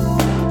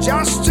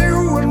 just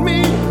you and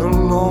me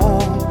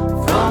alone.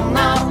 From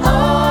now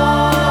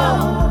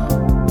on,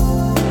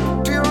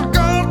 till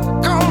God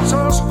calls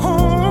us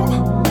home.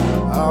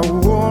 I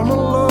wanna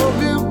love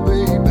you,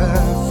 baby,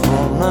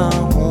 from now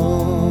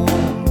on.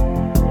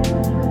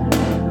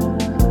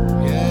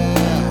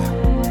 Yeah.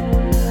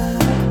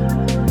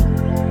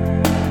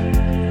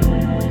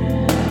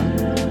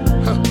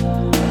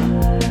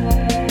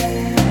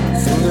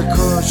 Through the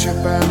courtship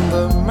and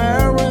the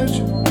marriage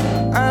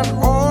and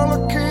all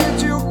the kids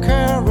you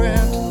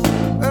carried,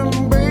 and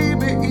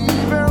baby,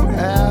 even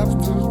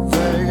after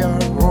they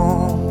are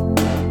grown,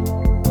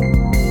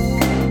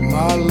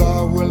 my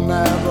love will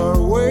never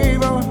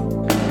waver.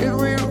 It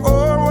will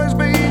always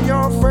be in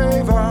your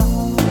favor,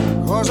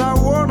 'cause I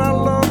wanna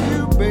love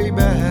you,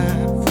 baby,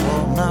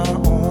 from now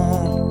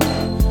on.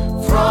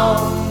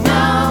 From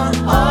now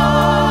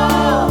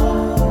on,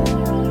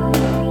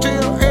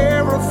 till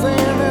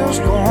everything is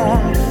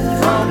gone.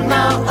 From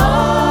now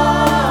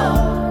on,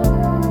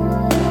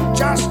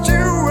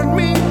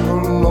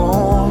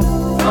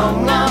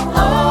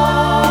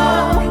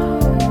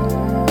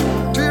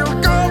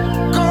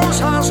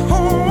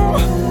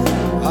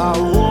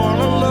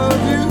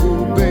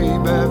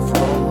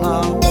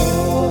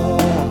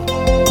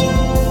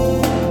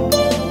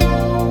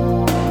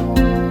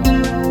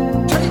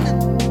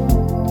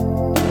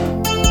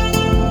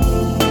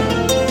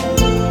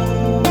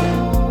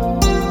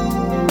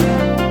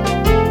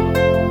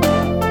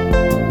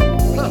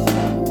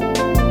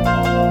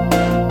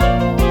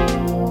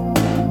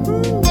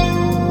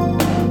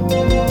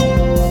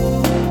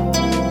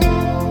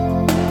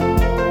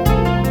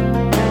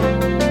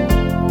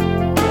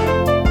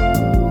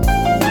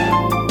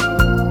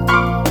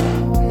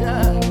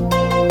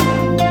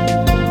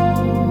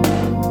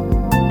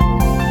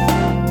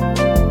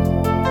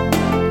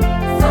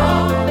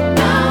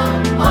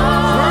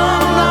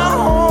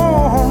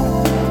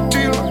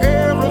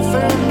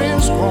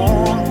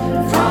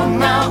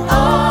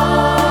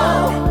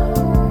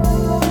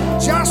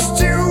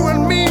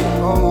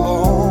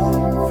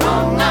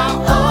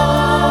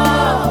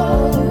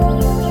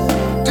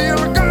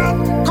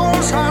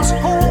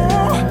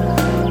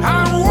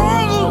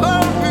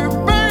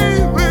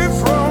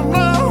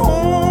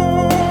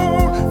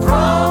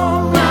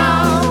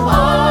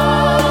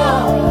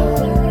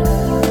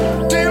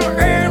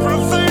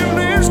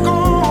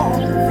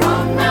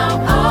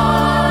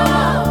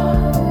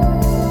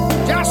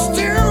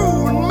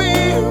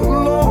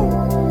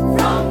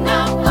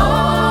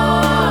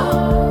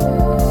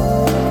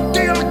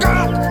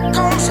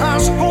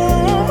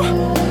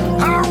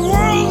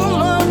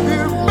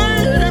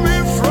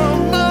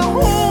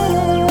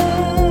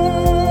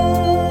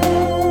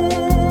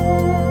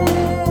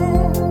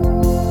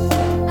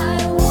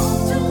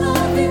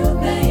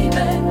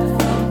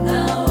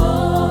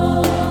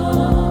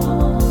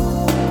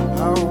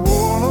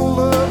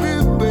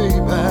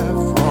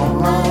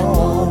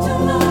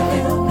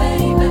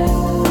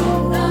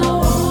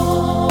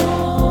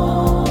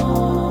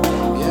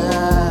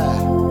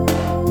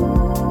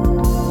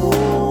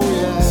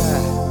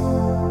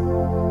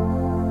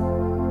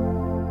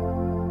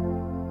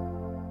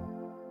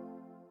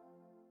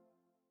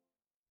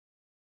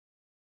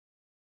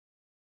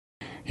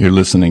 You're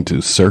listening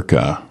to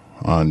Circa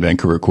on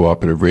Vancouver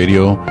Cooperative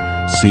Radio,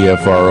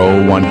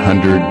 CFRO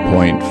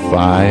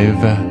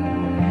 100.5,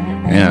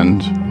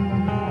 and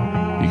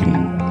you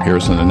can hear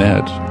us on the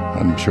net.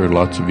 I'm sure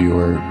lots of you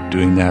are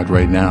doing that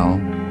right now.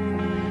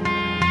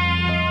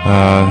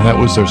 That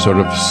was our sort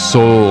of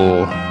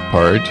soul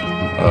part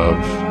of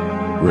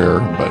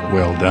Rare But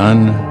Well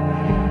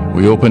Done.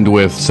 We opened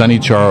with Sonny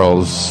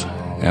Charles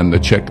and the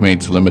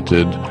Checkmates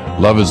Limited,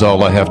 Love Is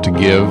All I Have to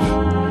Give,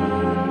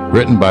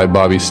 written by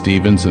Bobby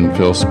Stevens and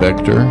Phil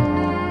Spector.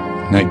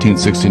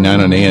 1969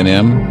 on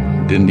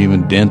A&M, didn't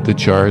even dent the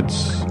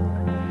charts.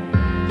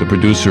 The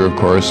producer, of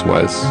course,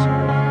 was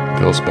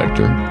Phil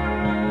Spector.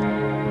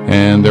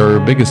 And their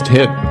biggest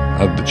hit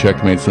of the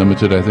Checkmates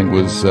Limited, I think,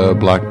 was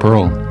Black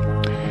Pearl.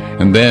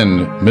 And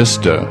then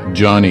Mr.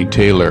 Johnny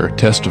Taylor,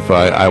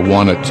 Testify, I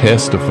Wanna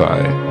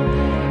Testify,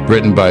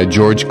 written by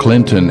George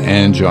Clinton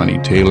and Johnny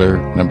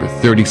Taylor, number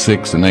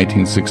 36 in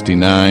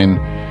 1969.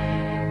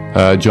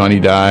 Johnny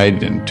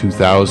died in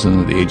 2000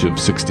 at the age of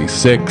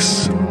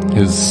 66.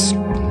 His,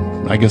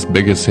 I guess,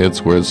 biggest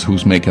hits was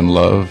Who's Making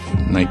Love,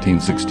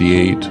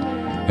 1968,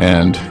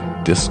 and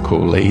Disco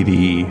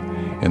Lady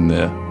in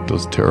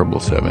those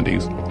terrible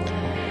 70s.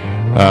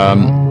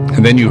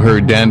 And then you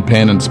heard Dan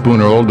Penn and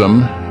Spooner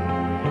Oldham,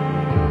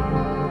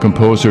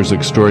 composers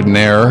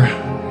extraordinaire.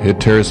 It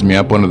Tears Me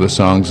Up, one of the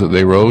songs that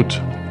they wrote.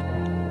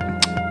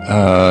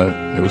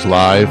 It was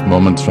live,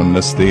 Moments from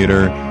This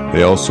Theater.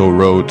 They also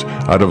wrote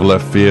Out of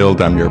Left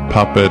Field, I'm Your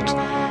Puppet,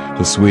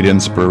 The Sweet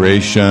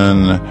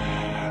Inspiration,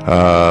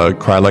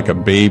 Cry Like a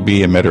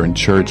Baby, I Met Her in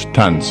Church,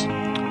 tons.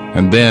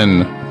 And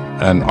then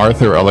an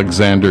Arthur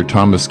Alexander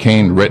Thomas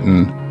Kane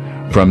written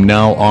From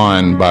Now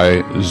On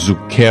by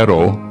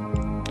Zucchero,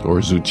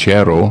 or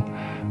Zucchero,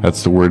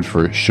 that's the word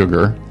for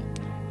sugar.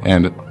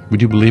 And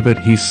would you believe it?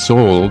 He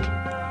sold,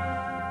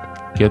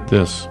 get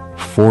this,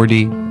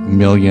 40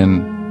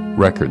 million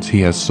records.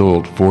 He has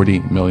sold 40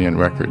 million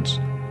records.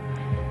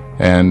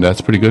 And that's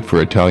pretty good for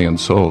Italian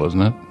soul,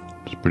 isn't it?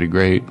 It's pretty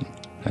great.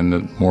 And the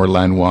More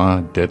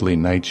Lanois, Deadly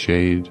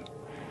Nightshade.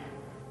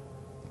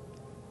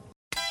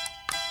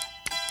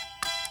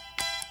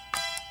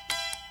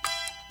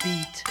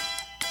 Beat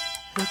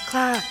the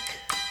clock,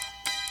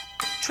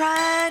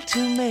 try to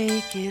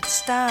make it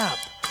stop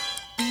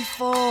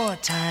before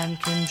time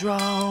can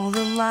draw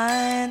the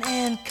line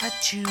and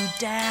cut you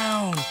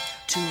down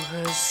to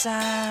her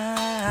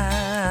size.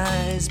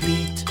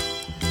 Beat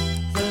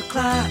the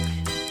clock,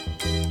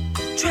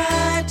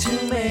 try to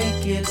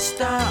make it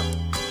stop.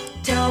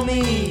 Tell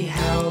me,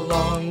 how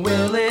long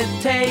will it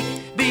take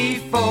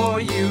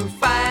before you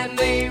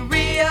finally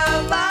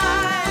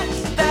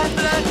realize that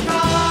the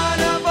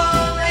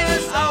carnival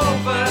is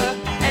over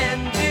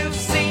and you've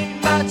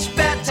seen much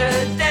better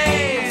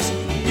days?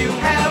 You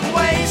have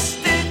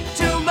wasted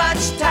too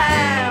much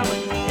time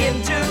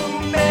in too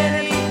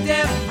many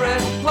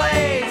different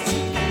places.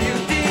 You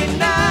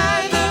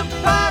deny the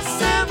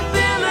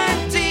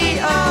possibility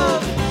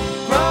of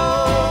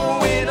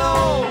growing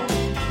old.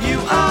 You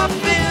are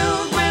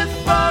filled with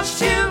false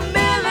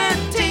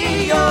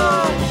humility.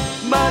 You're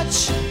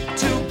much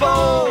too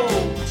bold.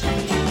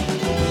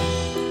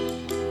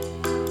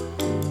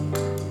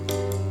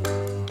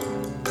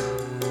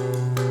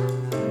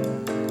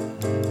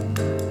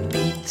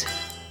 Beat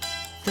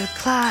the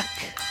clock,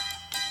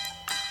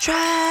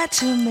 try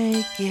to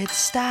make it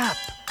stop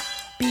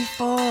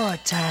before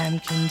time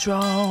can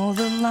draw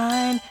the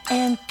line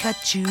and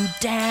cut you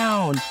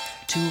down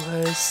to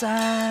her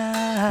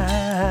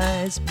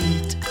size.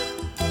 Beat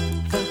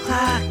the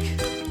clock,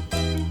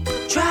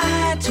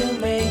 try to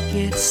make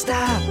it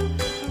stop.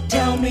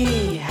 Tell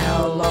me,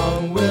 how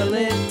long will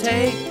it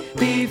take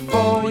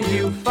before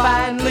you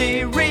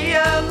finally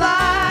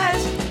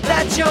realize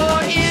that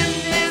you're in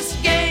this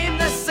game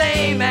the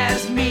same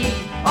as me,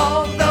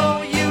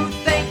 although you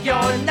think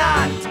you're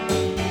not.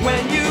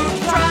 When you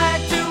try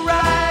to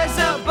rise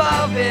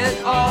above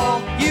it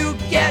all, you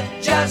get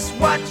just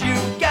what you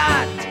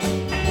got.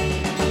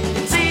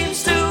 It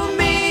seems to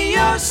me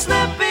you're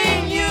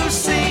slipping, you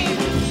seem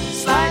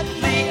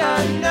slightly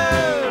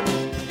unnerved.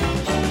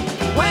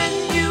 When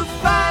you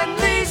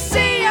finally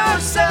see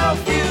yourself,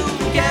 you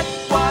get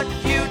what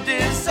you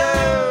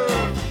deserve.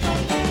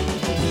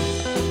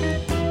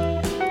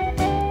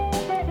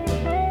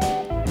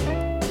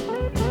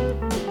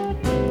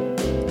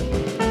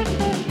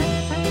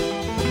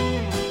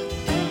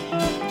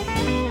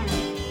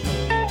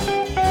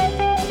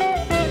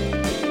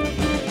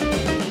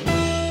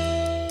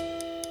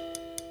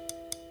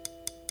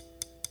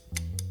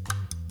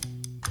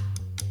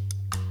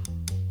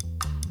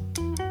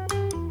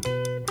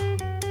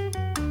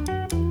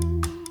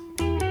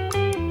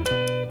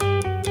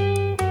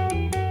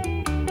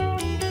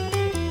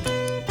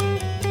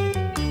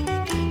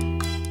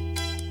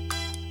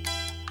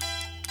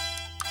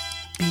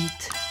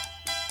 Beat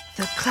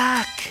the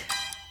clock,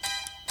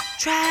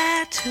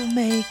 try to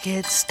make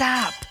it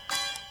stop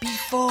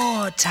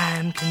before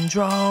time can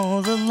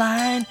draw the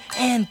line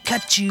and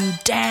cut you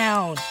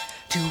down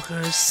to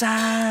her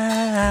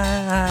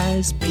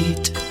size.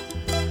 Beat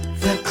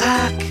the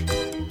clock,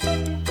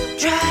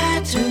 try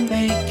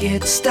make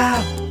it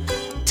stop?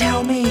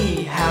 Tell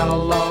me, how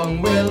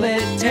long will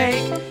it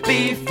take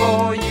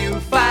before you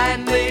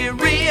finally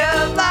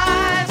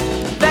realize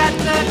that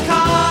the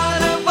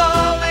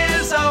carnival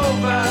is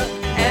over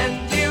and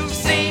you've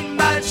seen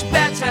much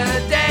better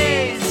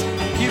days?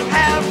 You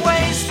have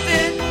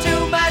wasted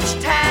too much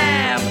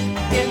time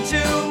in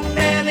too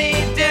many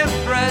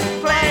different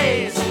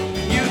plays.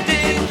 You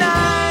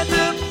deny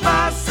the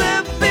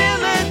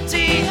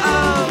possibility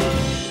of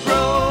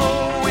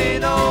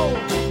growing old.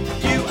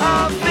 You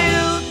are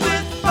filled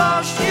with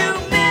false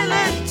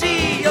humility.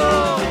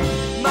 You're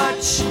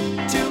much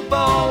too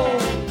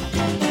bold.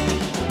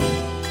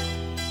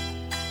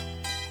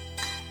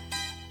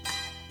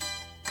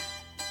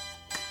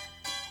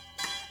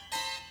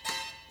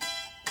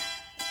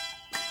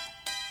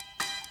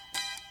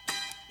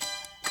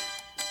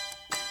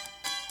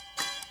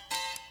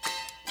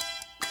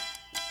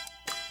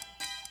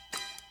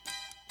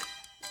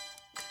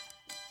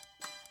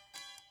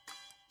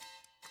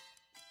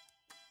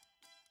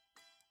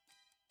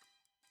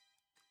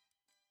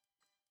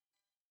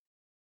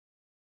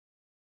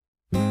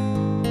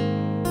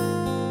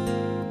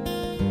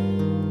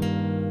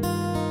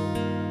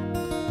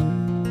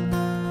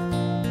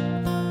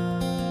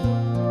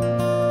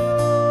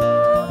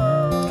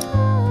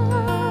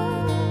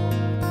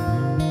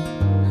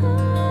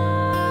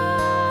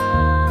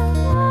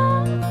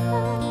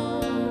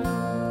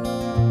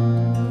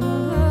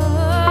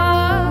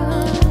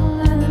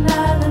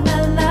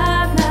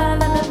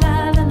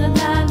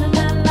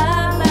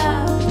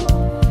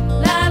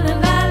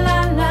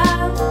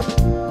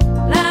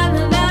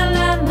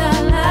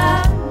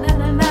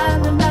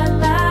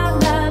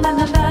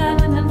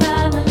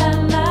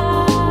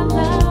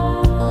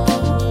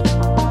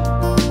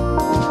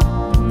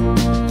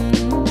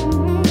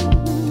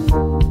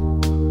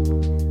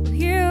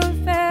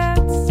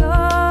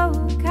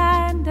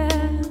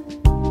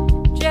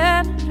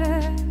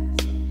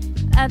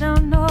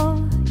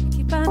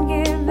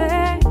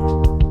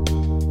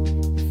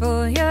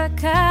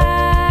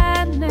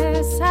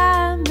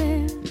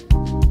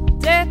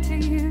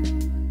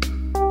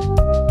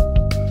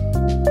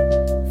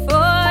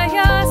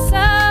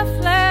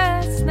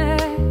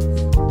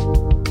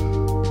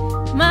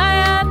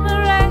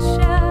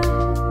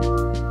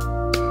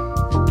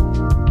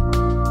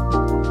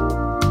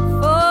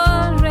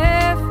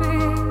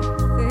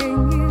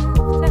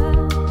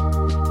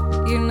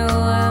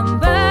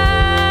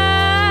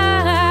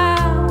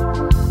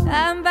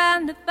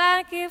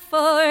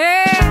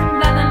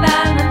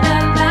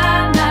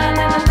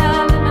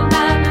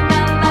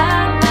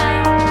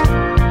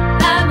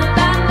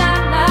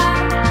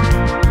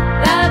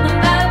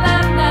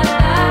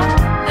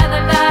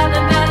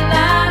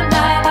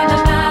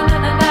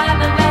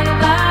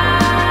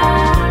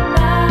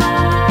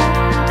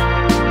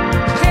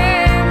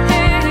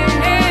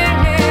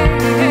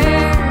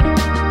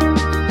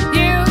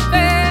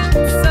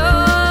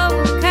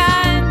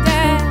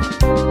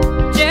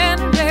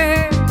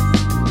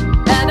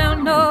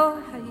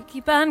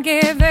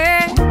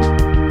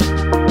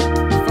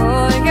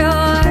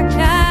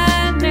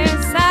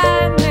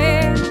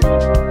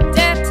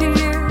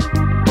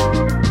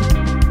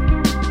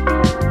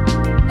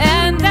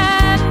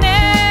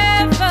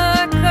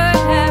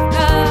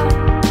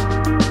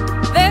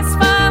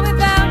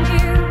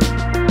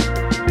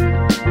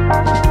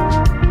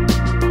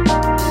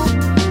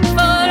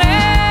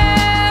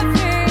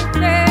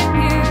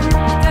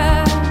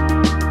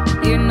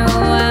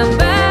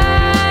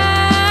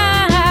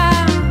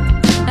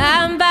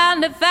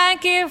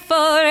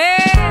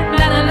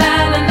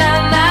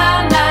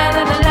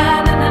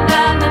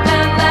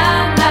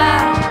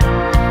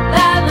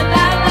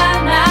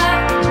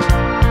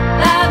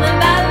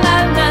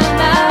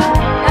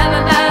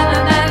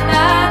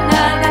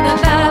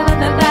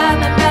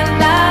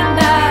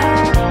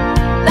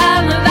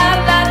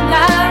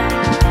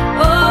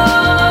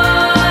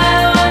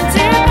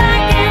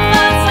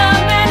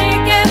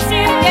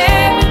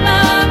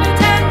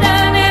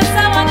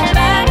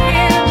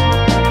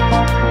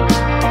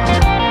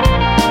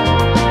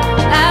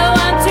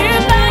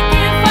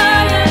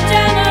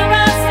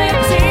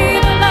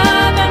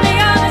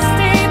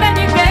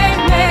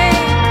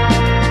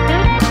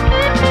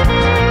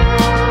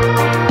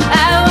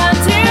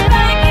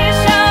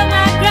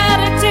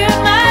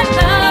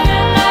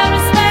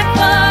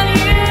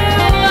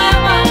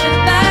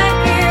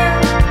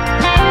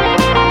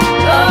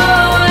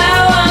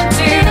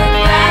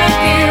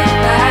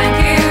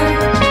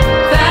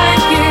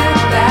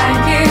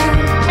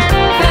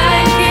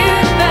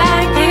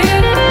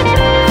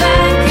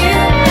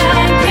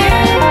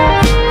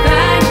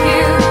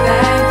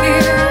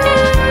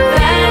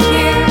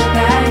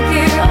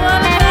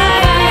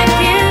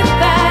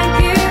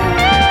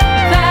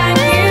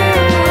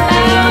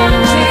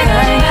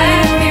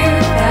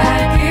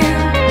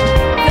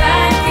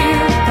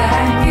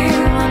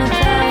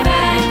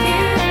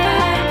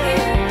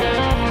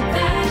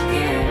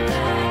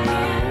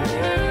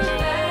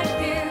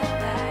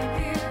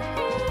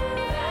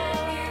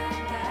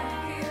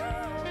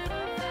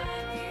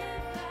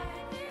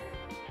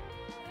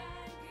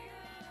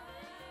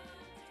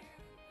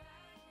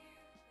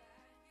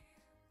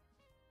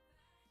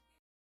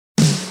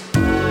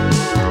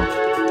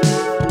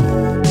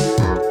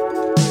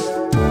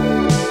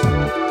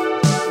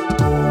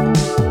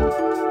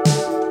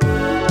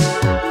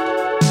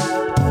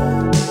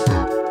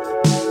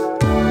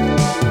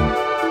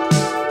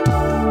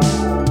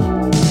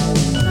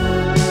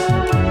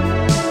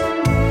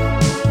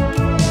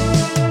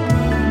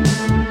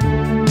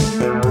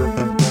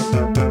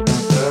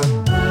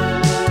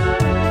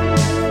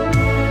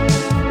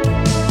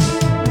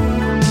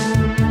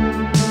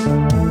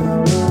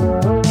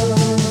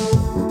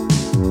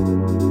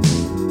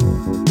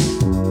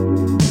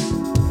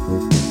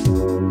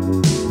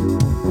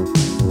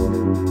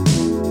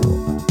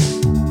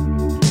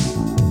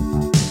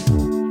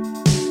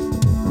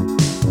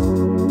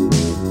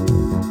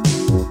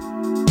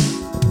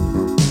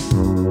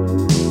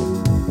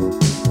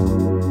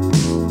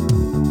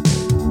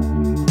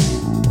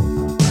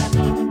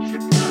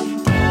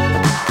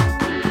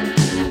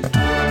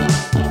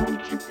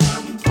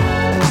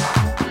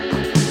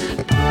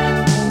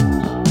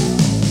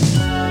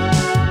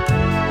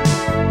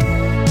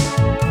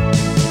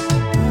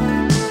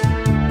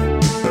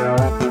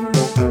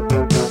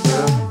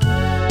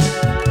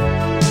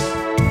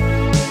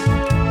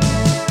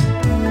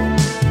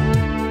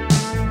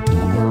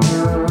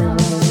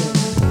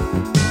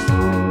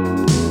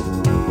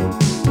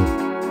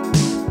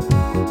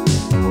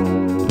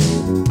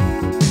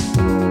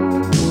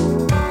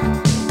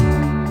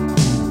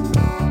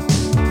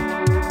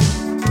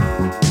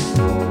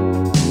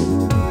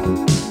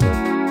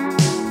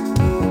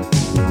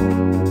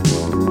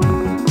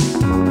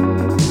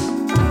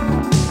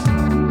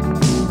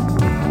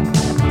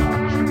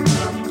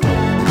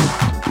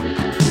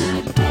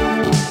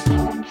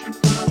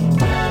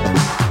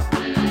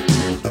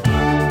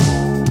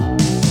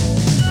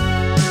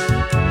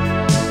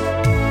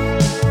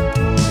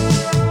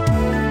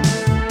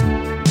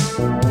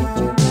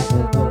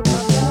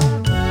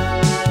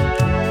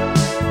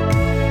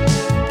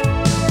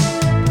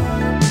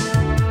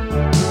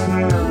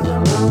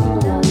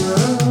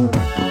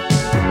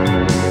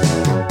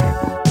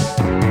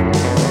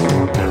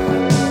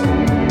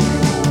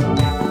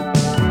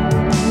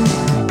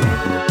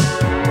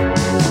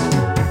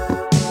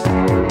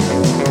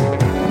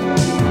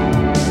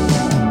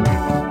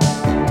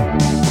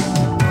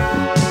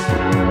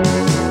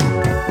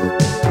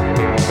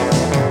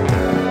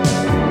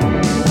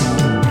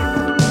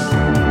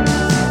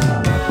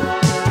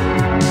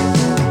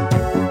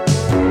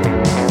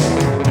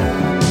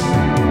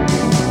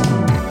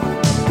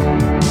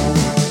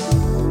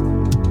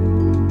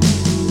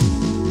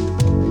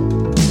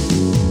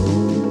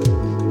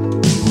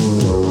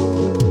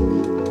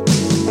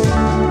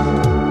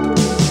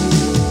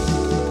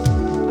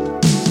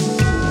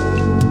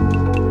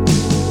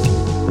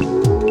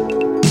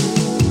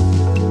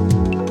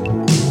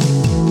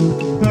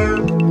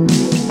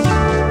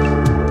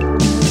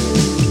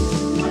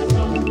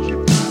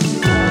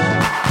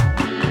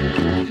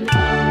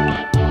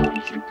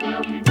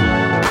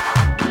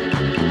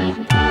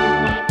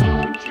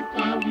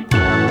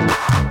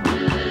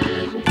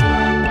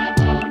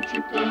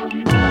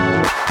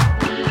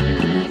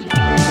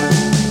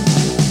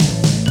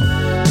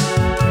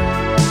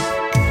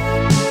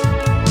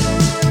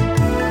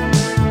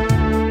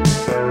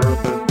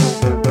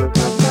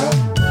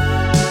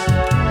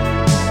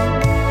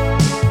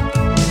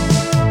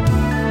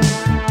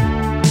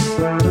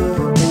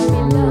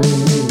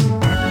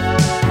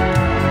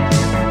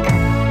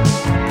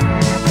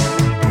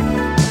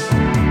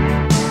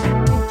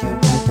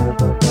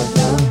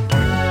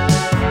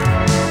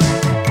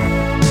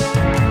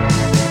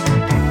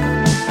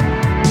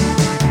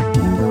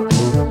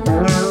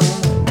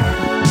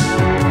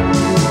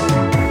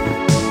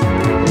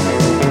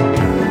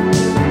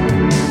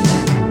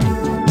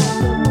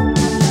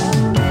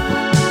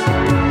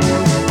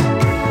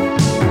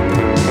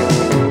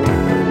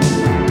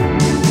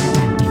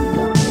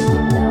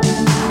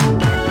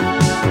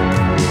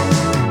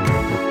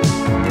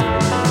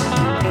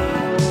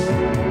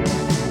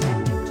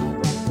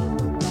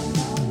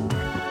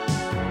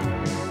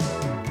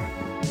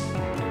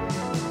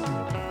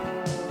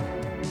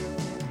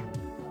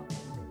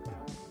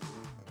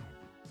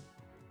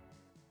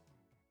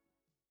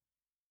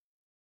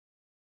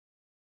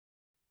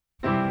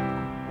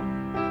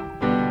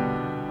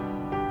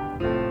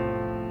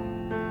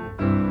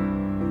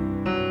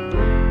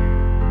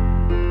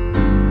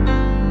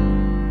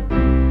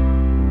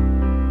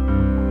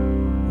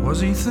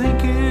 he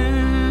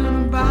thinking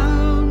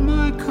about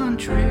my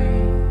country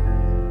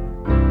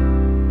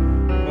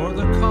or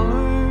the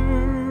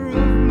color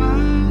of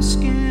my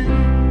skin?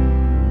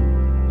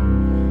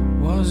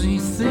 Was he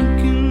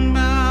thinking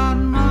about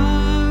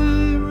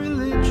my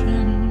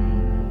religion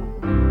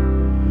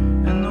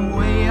and the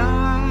way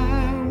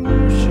I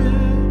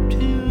worshipped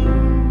him?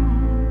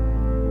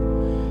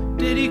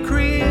 Did he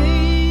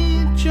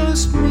create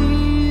just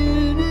me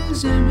in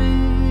his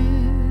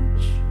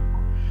image,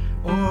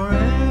 or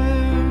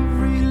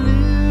every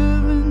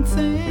living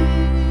thing?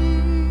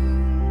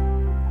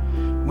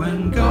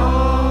 When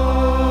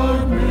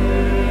God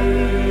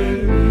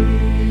made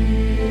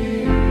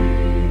me,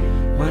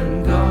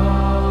 when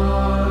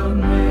God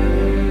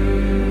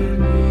made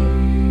me,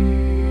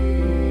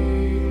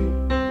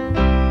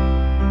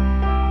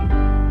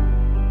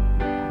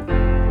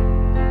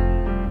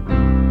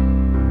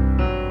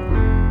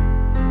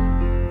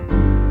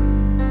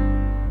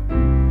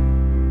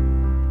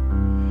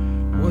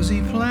 was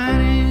he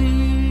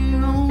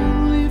planning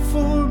only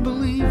for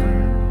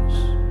believers,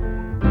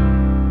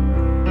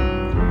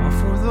 or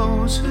for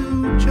those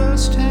who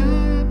just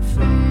had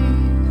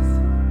faith?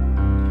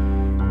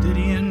 Did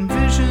he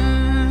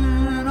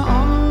envision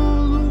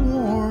all the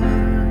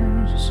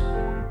wars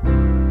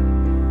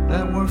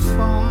that were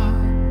fought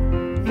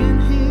in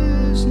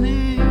his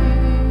name?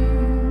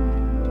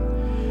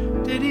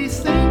 Did he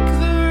think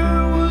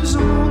there was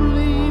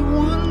only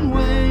one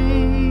way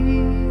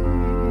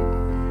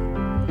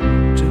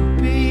to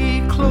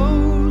be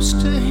close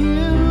to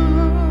him?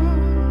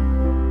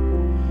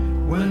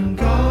 When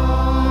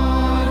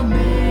God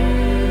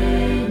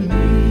made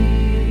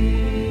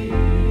me,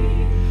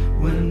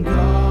 when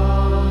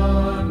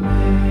God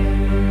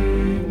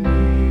made me.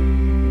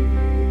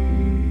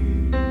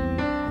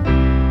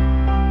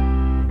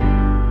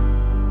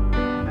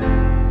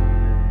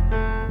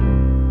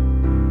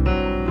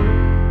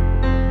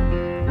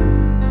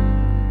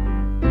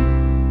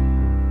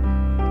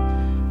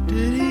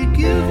 Did he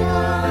give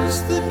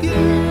us the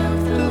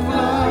gift of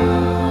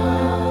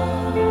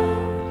love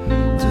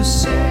to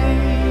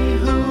say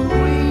who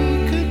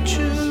we could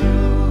choose?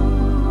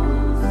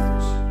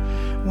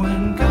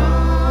 When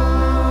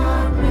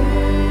God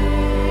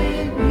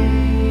made me,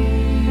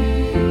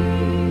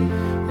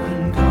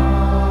 when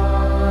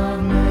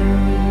God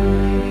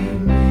made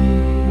me,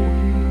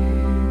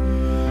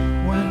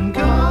 when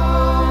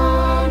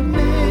God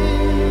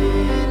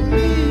made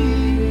me,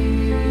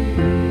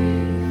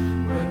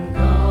 when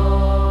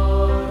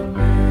God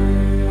made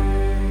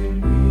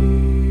me.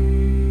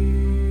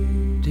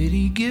 Did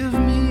he give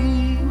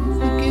me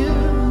the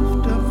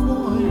gift of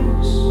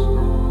voice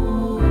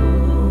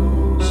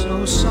so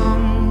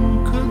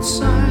some could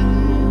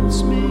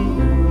silence me?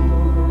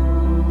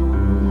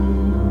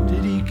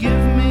 Did he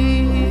give me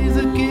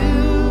the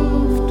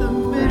gift of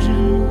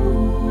vision,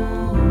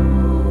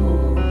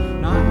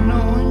 not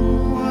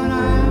knowing what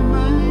I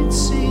might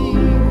see?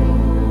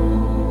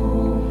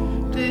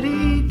 Did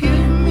he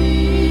give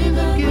me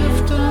the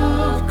gift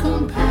of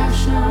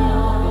compassion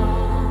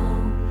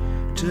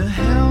to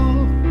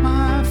help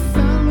my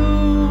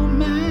fellow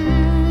man?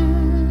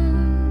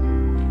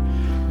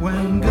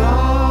 When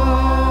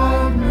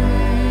God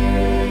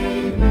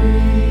made me,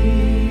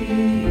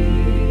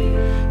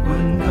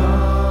 when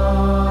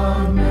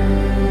God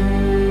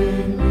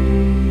made me,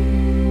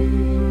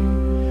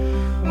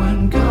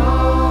 when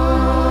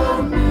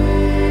God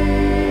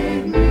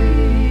made me,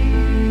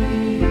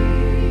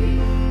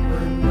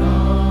 when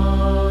God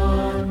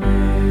made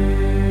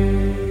me.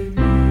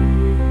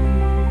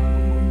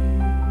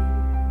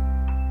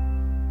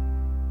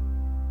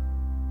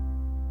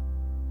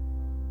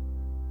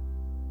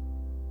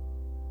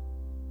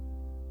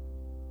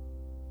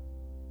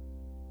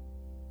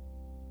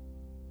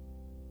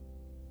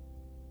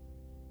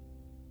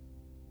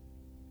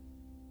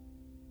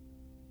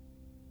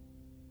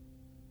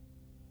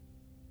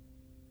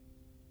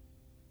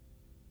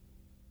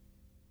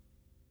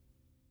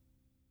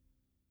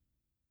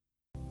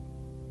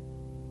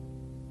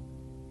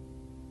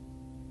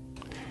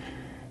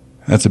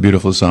 That's a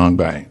beautiful song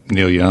by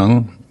Neil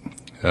Young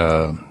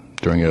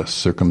during a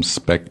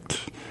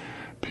circumspect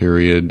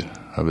period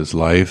of his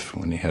life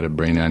when he had a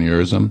brain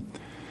aneurysm.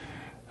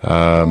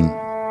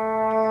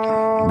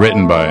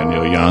 Written by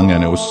Neil Young,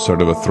 and it was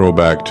sort of a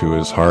throwback to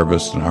his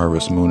Harvest and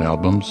Harvest Moon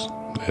albums.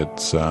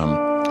 It's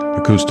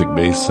acoustic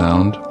bass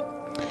sound.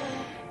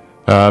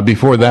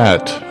 Before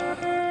that,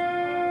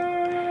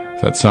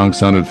 if that song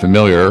sounded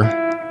familiar,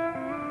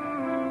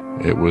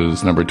 it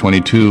was number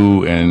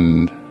 22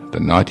 in the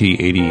Naughty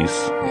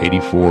 80s,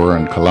 84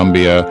 in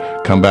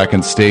Columbia, Come Back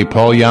and Stay,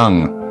 Paul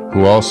Young,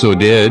 who also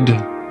did, do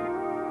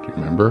you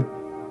remember?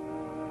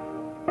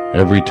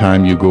 Every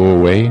Time You Go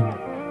Away,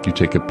 You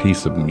Take a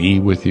Piece of Me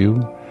With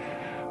You.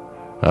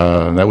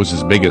 That was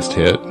his biggest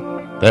hit.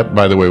 That,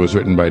 by the way, was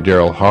written by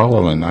Daryl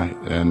Hall and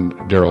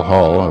Daryl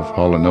Hall of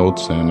Hall &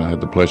 Oates, and I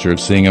had the pleasure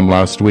of seeing him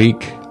last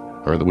week,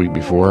 or the week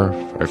before,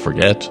 I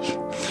forget,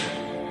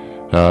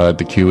 at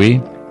the QE.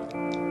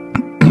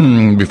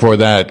 Before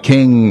that,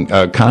 King,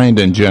 Kind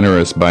and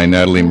Generous by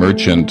Natalie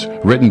Merchant,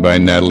 written by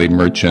Natalie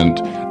Merchant,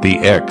 the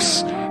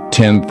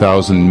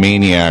ex-10,000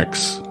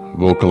 Maniacs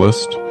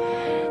vocalist.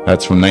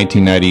 That's from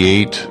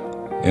 1998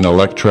 in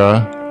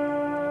Elektra,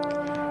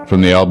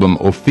 from the album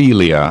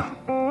Ophelia.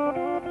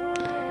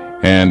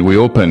 And we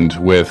opened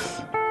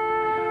with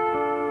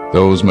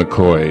those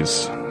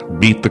McCoys,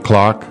 Beat the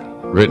Clock,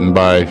 written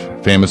by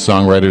famous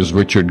songwriters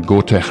Richard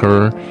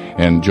Goteher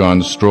and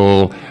John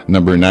Stroll,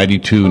 number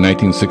 92,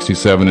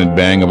 1967 in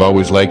Bang. I've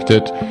always liked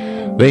it.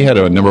 They had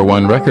a number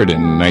one record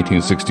in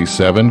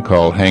 1967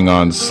 called Hang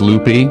On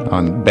Sloopy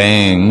on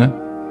Bang.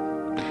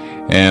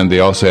 And they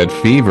also had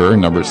Fever,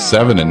 number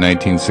 7 in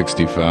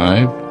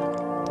 1965.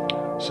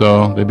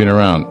 So they've been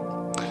around.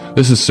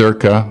 This is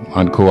Circa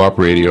on Co-op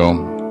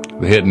Radio,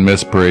 the Hit and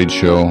Miss Parade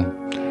Show,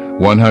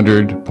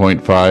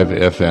 100.5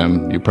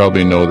 FM. You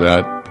probably know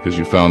that because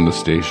you found the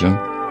station.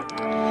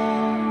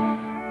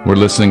 We're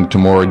listening to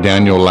more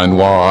Daniel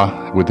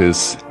Lanois with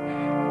his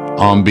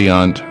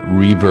ambient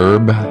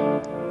reverb.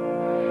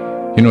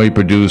 You know, he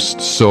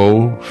produced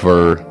So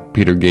for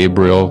Peter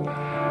Gabriel,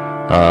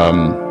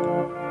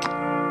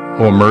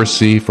 Oh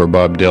Mercy for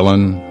Bob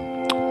Dylan,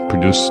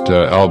 produced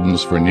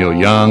albums for Neil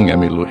Young,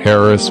 Emmylou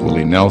Harris,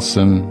 Willie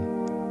Nelson,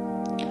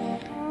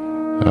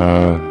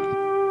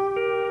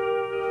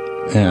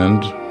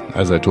 and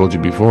as I told you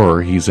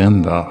before, he's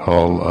in the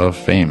Hall of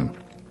Fame.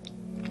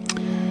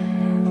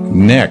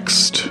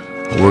 Next,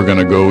 we're going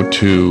to go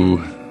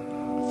to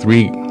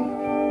three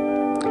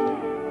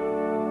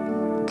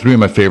of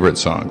my favorite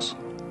songs.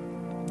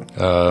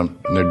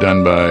 They're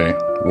done by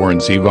Warren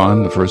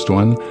Zevon, the first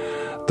one,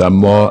 the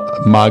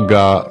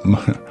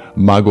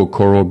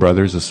Magokoro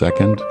Brothers, the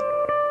second,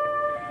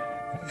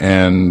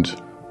 and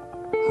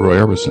Roy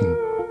Orbison,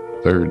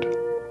 third.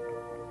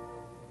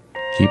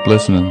 Keep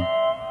listening.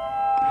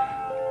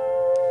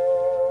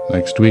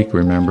 Next week,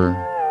 remember,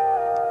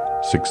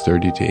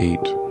 6:30 to 8.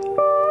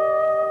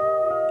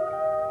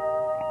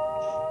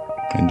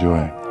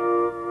 Enjoy.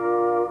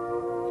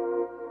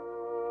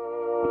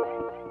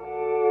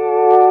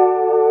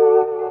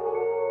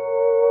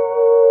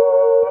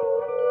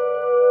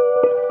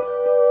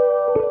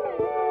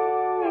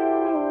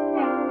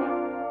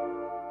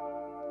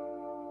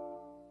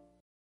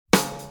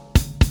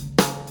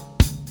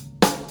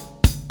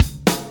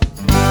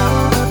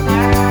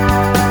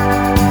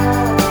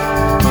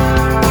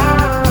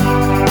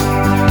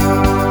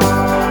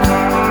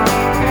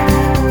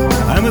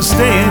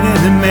 Staying in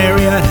the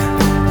Marriott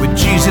with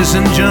Jesus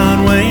and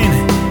John Wayne.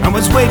 I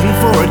was waiting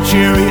for a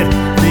chariot,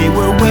 they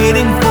were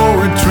waiting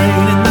for a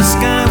train, and the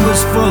sky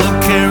was full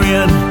of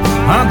carrion.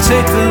 I'll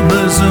take the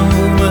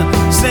Mazuma,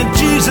 sent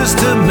Jesus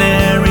to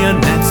Marion,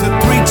 that's the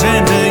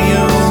 310 to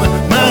Yuma.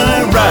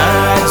 My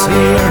ride's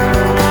here,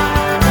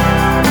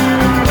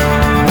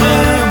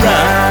 my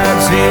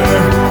ride's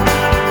here,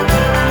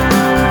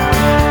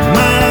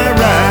 my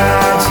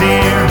ride's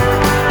here.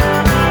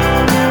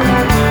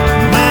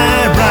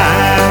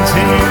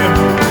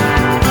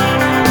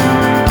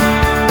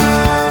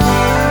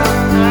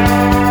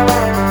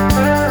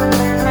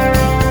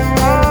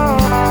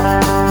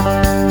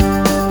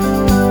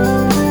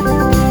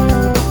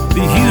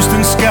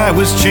 I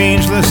was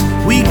changeless,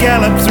 we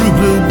galloped through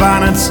blue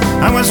bonnets.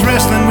 I was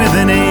wrestling with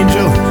an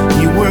angel,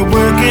 you were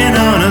working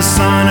on a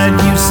sonnet.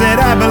 You said,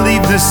 I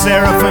believe the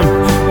seraphim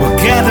will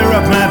gather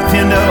up my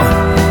pindo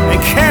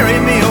and carry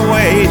me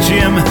away,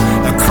 Jim,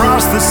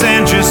 across the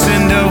San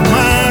Jacinto.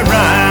 My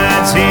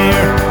ride's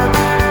here,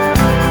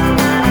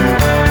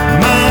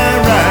 my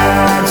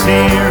ride's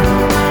here,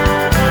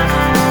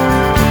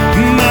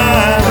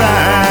 my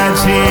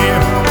ride's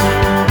here,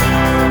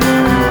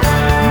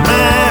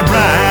 my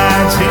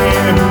ride's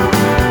here.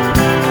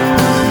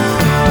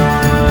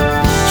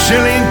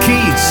 Shelley and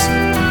Keats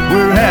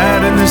were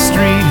out in the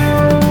street,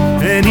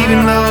 and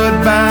even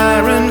Lord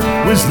Byron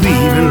was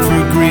leaving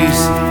for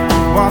Greece.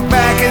 While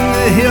back in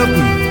the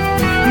Hilton,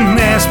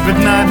 last but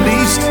not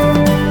least,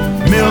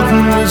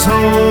 Milton was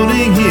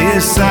holding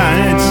his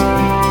sides,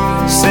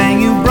 saying,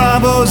 you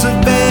bravos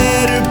had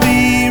better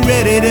be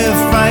ready to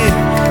fight,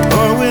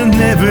 or we'll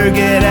never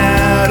get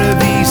out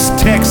of East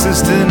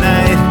Texas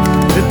tonight.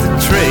 That the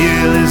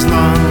trail is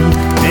long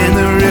and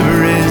the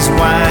river is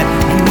wide,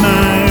 and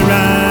my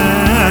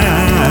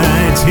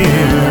ride's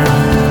here.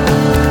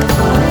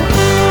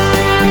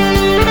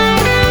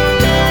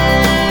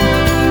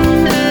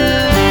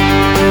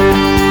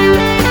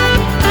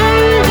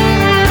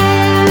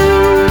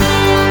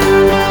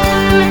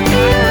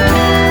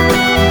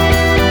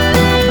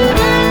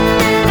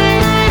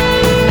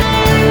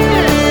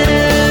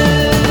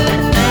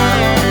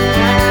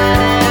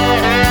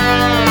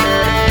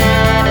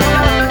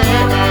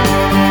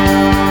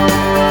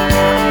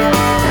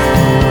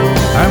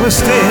 I was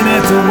staying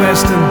at the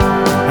Westin,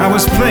 I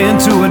was playing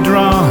to a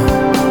draw.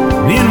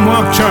 In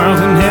walked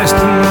Charlton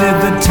Heston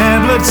with the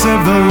tablets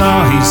of the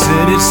law. He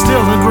said, it's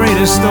still the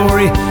greatest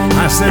story.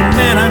 I said,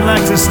 man, I'd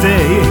like to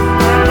stay,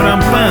 but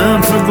I'm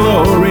bound for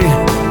glory.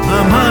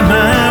 I'm on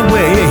my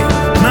way,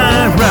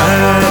 my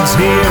ride's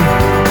here,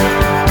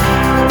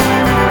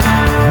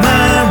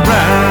 my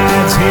ride.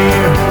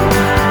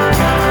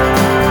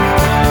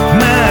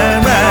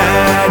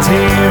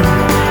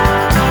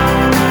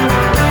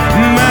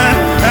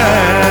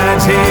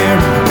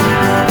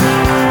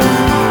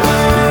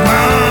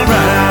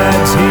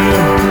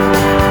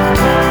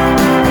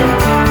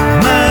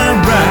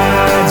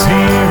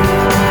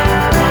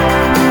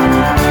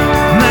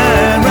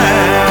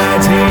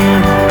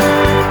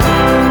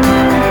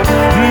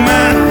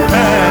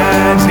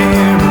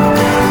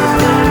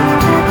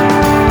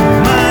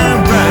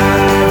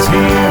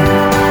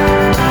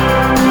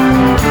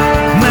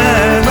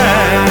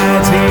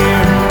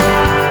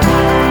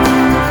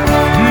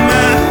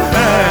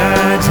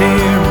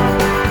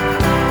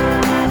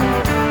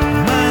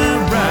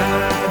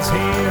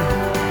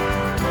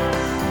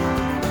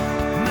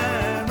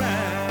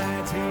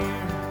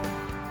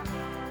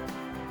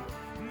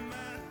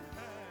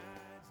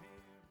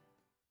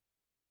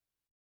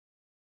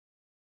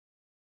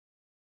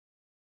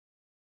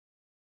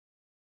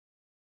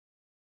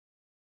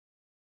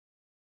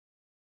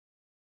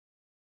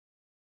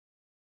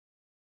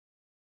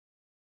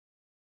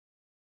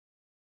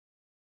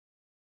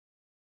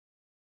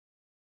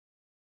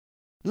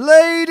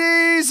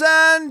 Ladies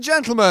and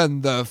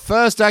gentlemen, the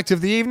first act of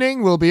the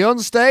evening will be on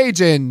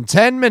stage in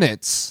 10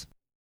 minutes.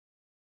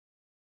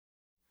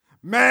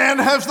 Man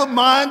has the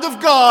mind of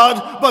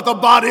God, but the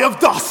body of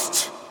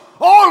dust.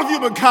 All of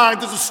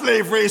humankind is a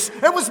slave race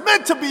and was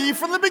meant to be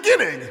from the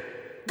beginning.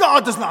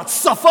 God does not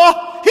suffer.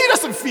 He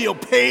doesn't feel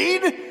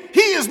pain.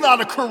 He is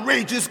not a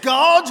courageous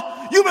God.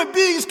 Human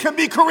beings can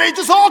be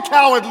courageous or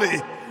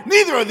cowardly.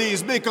 Neither of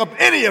these make up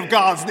any of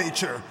God's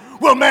nature.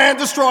 Will man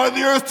destroy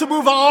the earth to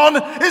move on?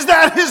 Is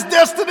that his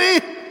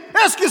destiny?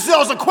 Ask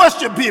yourselves a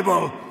question,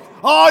 people.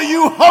 Are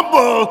you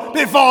humble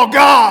before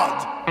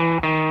God?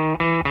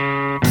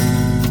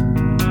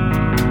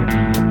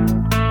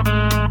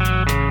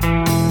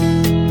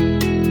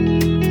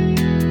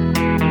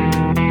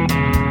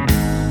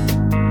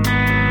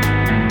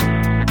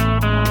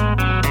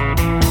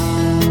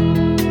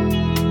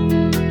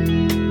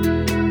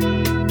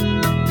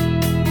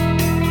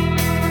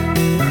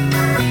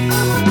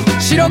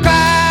 白か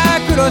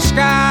黒し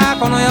か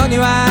この世に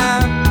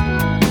は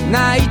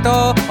ない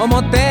と思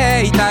っ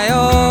ていた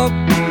よ。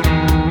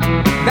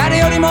誰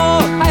よりも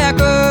早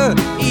く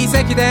いい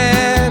席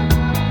で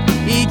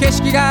いい景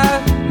色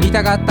が見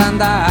たかったん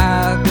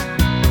だ。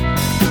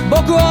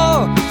僕を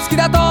好き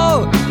だ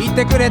と言っ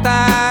てくれ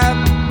た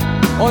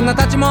女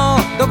たちも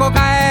どこか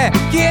へ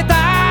消えた。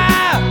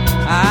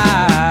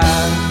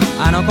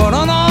あの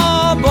頃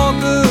の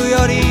僕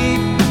より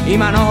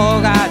今の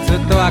方がずっ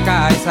と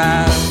若い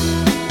さ。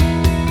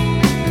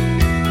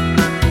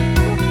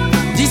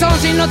自尊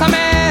心のた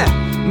め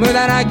無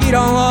駄な議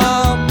論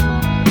を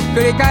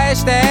繰り返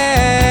し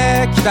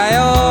てきた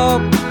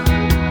よ。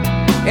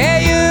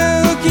英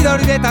雄気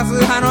取りで多数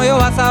派の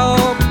弱さを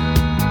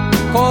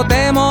肯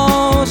定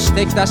もし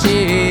てきた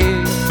し、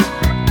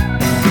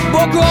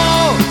僕を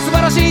素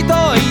晴らしいと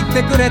言っ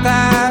てくれ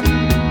た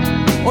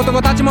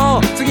男たち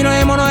も次の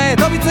獲物へ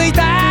飛びつい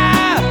た。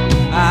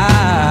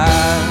あ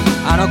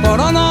の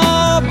頃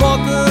の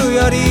僕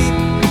より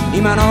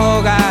今の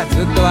方が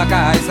ずっと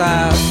若い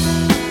さ。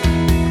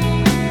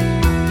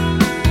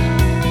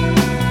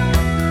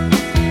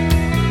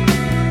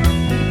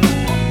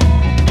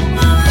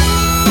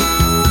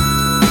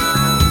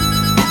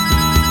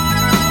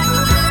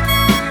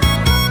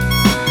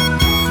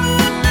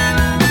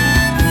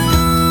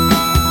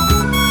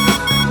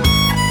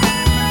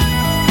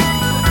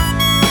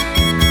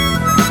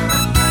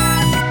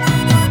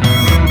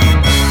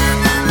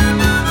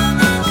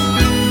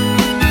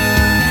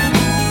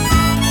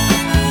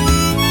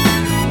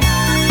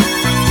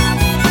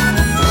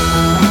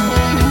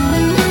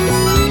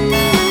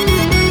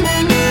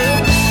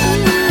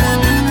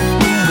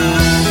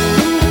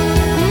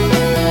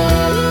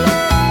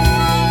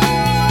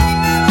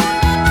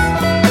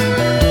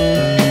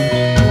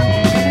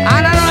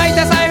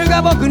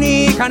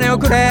金を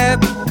くれ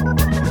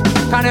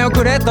金を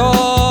くれ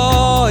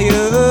とい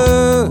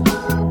う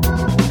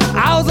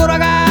青空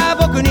が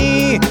僕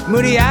に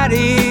無理や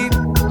り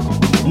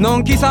の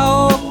んき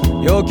さを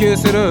要求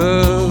す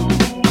る。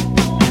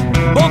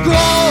僕を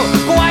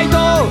怖い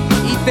と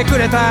言ってく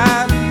れ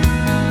た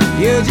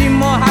友人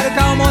も遥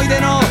か思い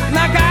出の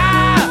中。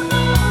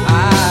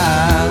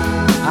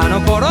あ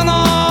の頃の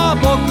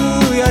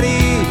僕よ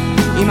り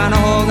今の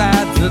方が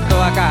ずっと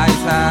若い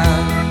さ。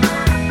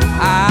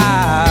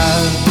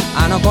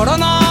あの頃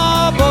の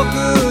僕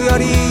よ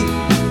り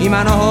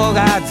今の方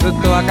がず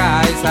っと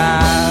若いさ。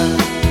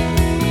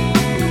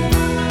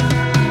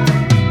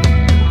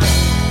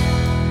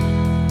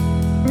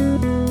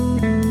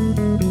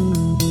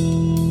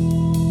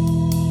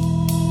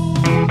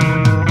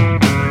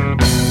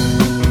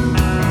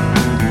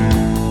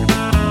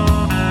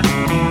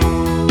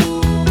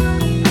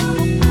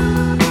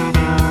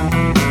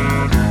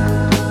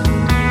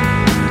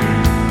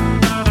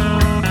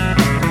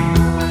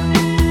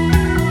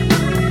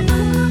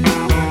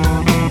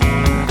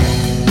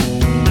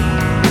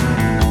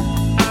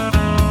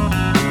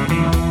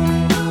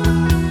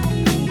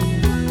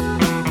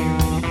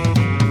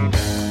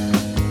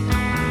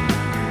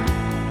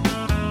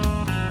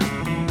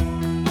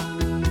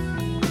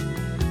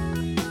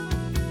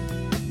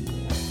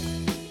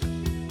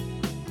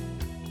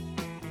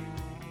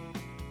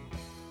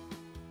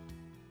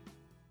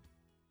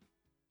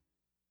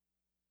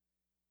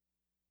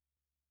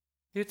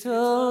It's a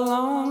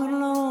long and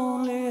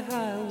lonely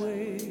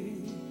highway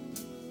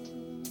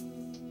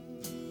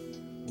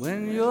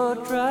when you're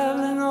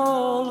traveling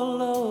all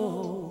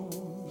alone.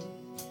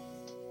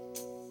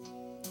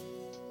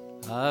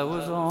 I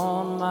was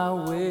on my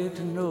way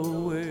to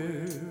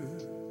nowhere,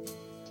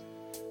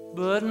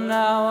 but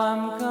now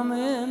I'm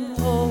coming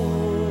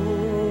home.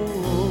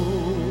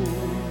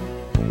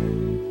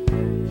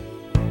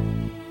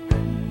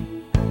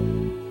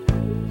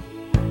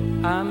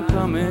 I'm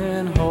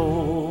coming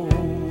home.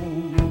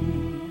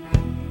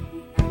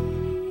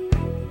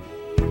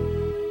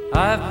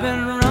 I've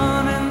been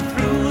running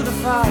through the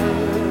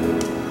fire.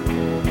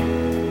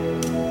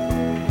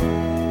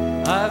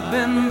 I've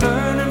been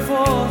burning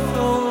for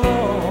so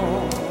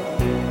long.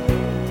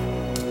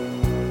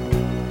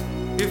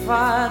 If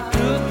I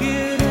took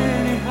it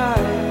any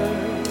higher,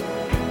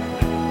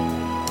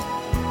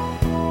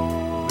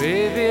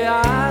 baby,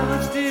 I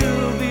would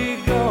still be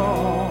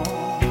gone.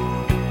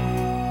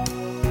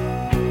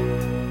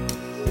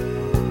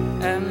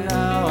 And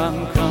now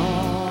I'm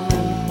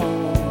coming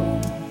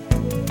home,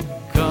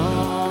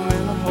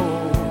 coming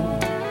home,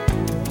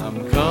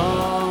 I'm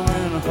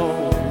coming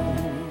home.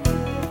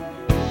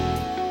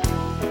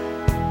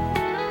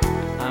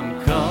 I'm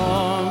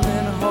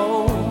coming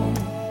home,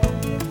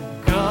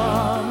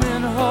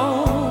 coming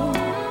home,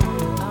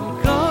 I'm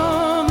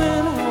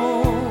coming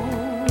home.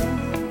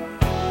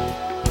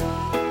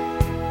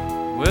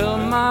 Well,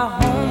 my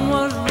home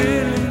was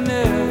really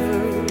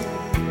never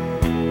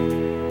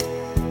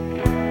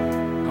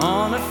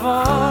on a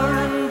far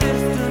and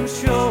distant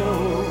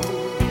shore.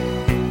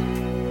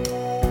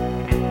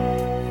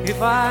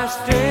 If I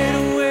stayed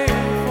away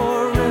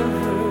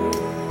forever,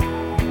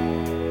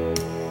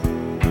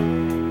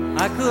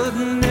 I could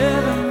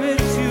never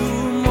miss you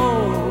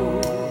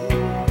more.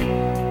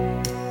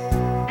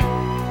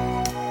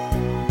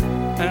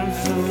 And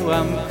so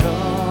I'm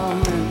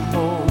coming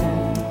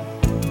home,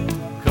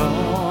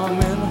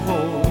 coming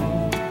home,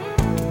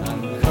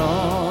 I'm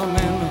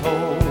coming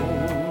home.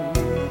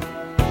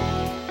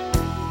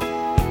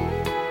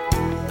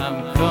 I'm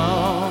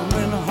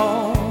coming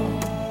home,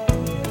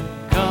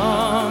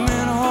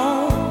 coming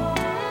home,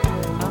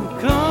 I'm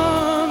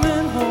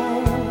coming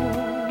home.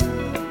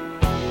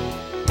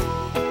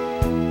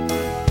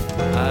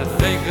 I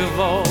think of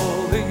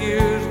all the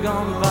years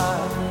gone by,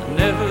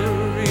 never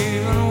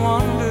even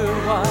wonder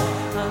why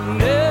I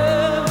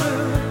never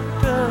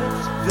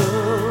touched the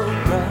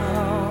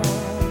ground.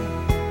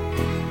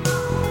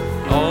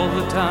 All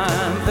the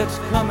time that's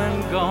come and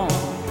gone,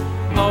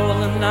 all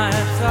the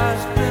nights I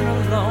spent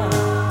alone,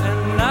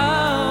 and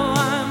now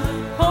I'm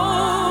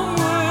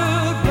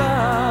homeward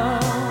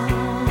bound.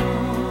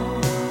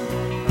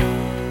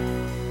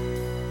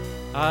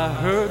 I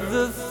heard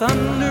the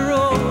thunder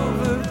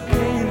over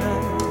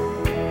Canaan,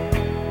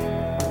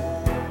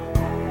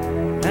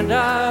 and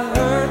I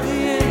heard the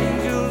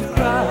angels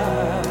cry,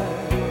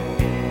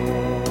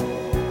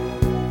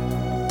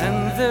 and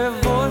their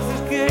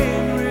voices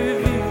came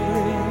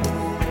revealing,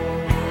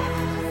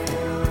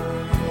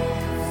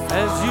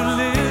 as you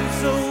live,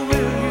 so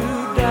will you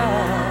die.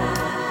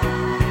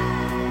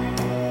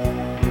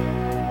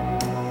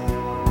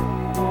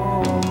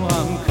 Oh,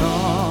 I'm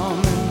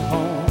coming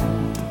home,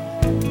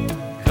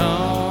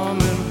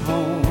 coming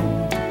home,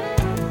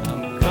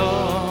 I'm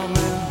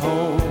coming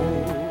home.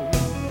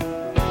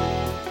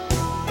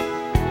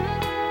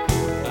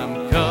 I'm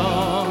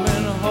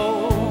coming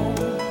home,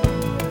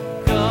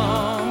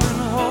 coming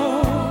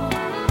home,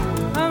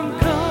 I'm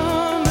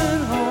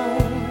coming home.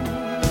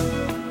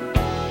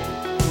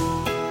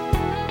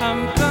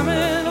 I'm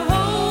coming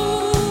home,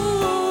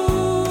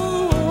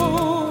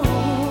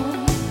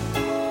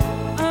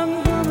 I'm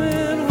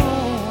coming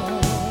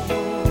home.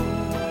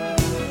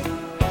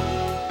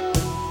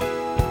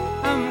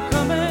 I'm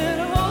coming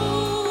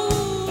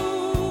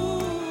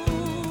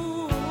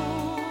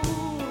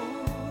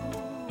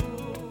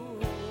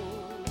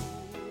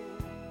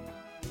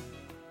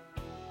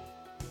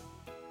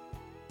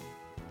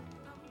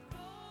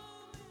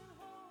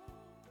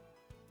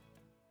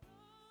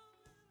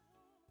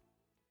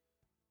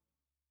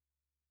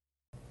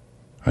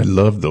I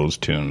love those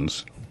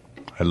tunes.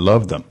 I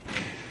love them.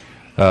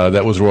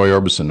 That was Roy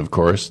Orbison, of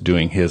course,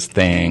 doing his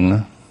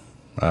thing.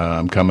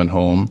 I'm coming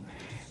home.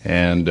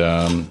 And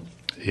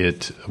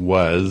it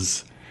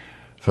was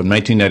from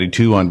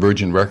 1992 on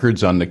Virgin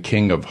Records on the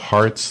King of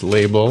Hearts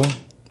label.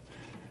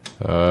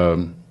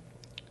 And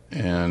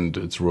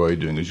it's Roy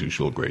doing his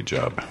usual great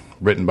job.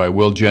 Written by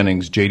Will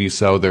Jennings, J.D.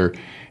 Souther,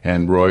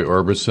 and Roy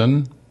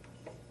Orbison.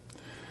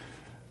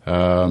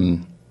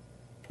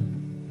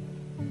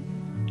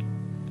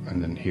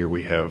 And then here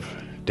we have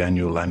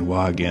Daniel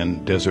Lanois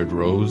again, Desert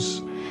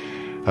Rose.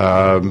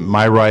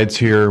 My Rides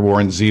Here,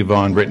 Warren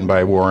Zevon, written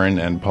by Warren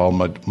and Paul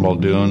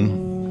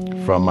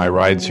Muldoon, from My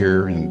Rides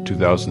Here in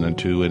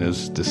 2002 in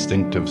his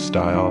distinctive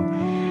style.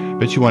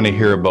 Bet you want to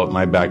hear about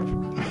My Back.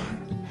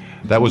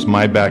 That was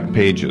My Back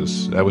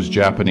Pages. That was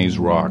Japanese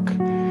rock.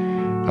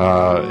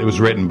 It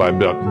was written by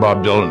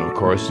Bob Dylan, of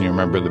course, and you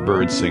remember the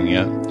Byrds singing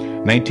it.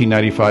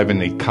 1995 in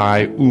the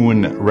Kai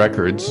Un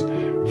Records,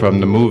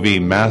 from the movie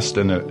Masked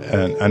and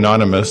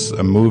Anonymous,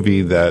 a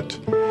movie that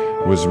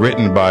was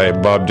written by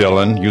Bob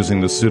Dylan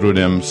using the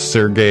pseudonym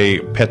Sergei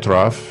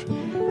Petrov,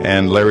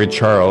 and Larry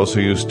Charles,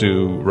 who used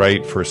to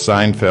write for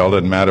Seinfeld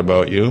and Mad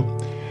About You.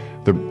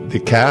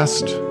 The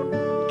cast: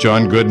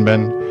 John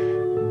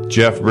Goodman,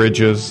 Jeff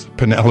Bridges,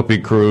 Penelope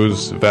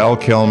Cruz, Val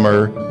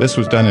Kilmer. This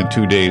was done in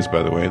 2 days,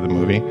 by the way, the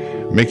movie.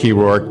 Mickey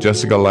Rourke,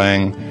 Jessica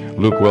Lange,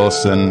 Luke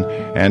Wilson,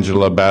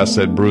 Angela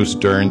Bassett, Bruce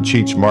Dern,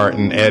 Cheech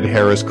Martin, Ed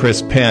Harris,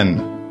 Chris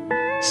Penn,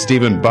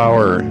 Stephen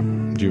Bauer,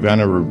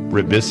 Giovanna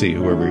Ribisi,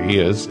 whoever he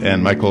is,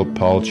 and Michael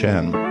Paul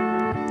Chan.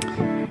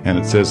 And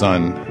it says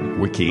on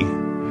Wiki,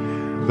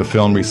 the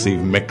film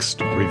received mixed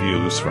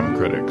reviews from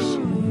critics.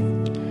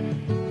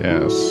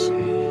 Yes.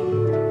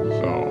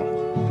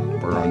 So,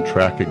 we're on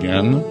track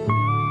again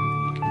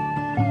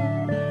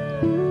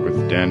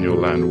with Daniel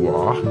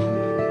Lanois.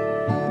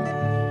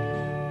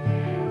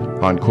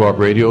 on Co-op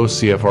Radio,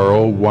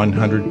 CFRO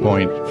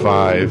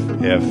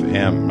 100.5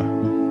 FM.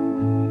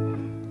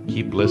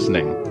 Keep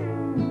listening.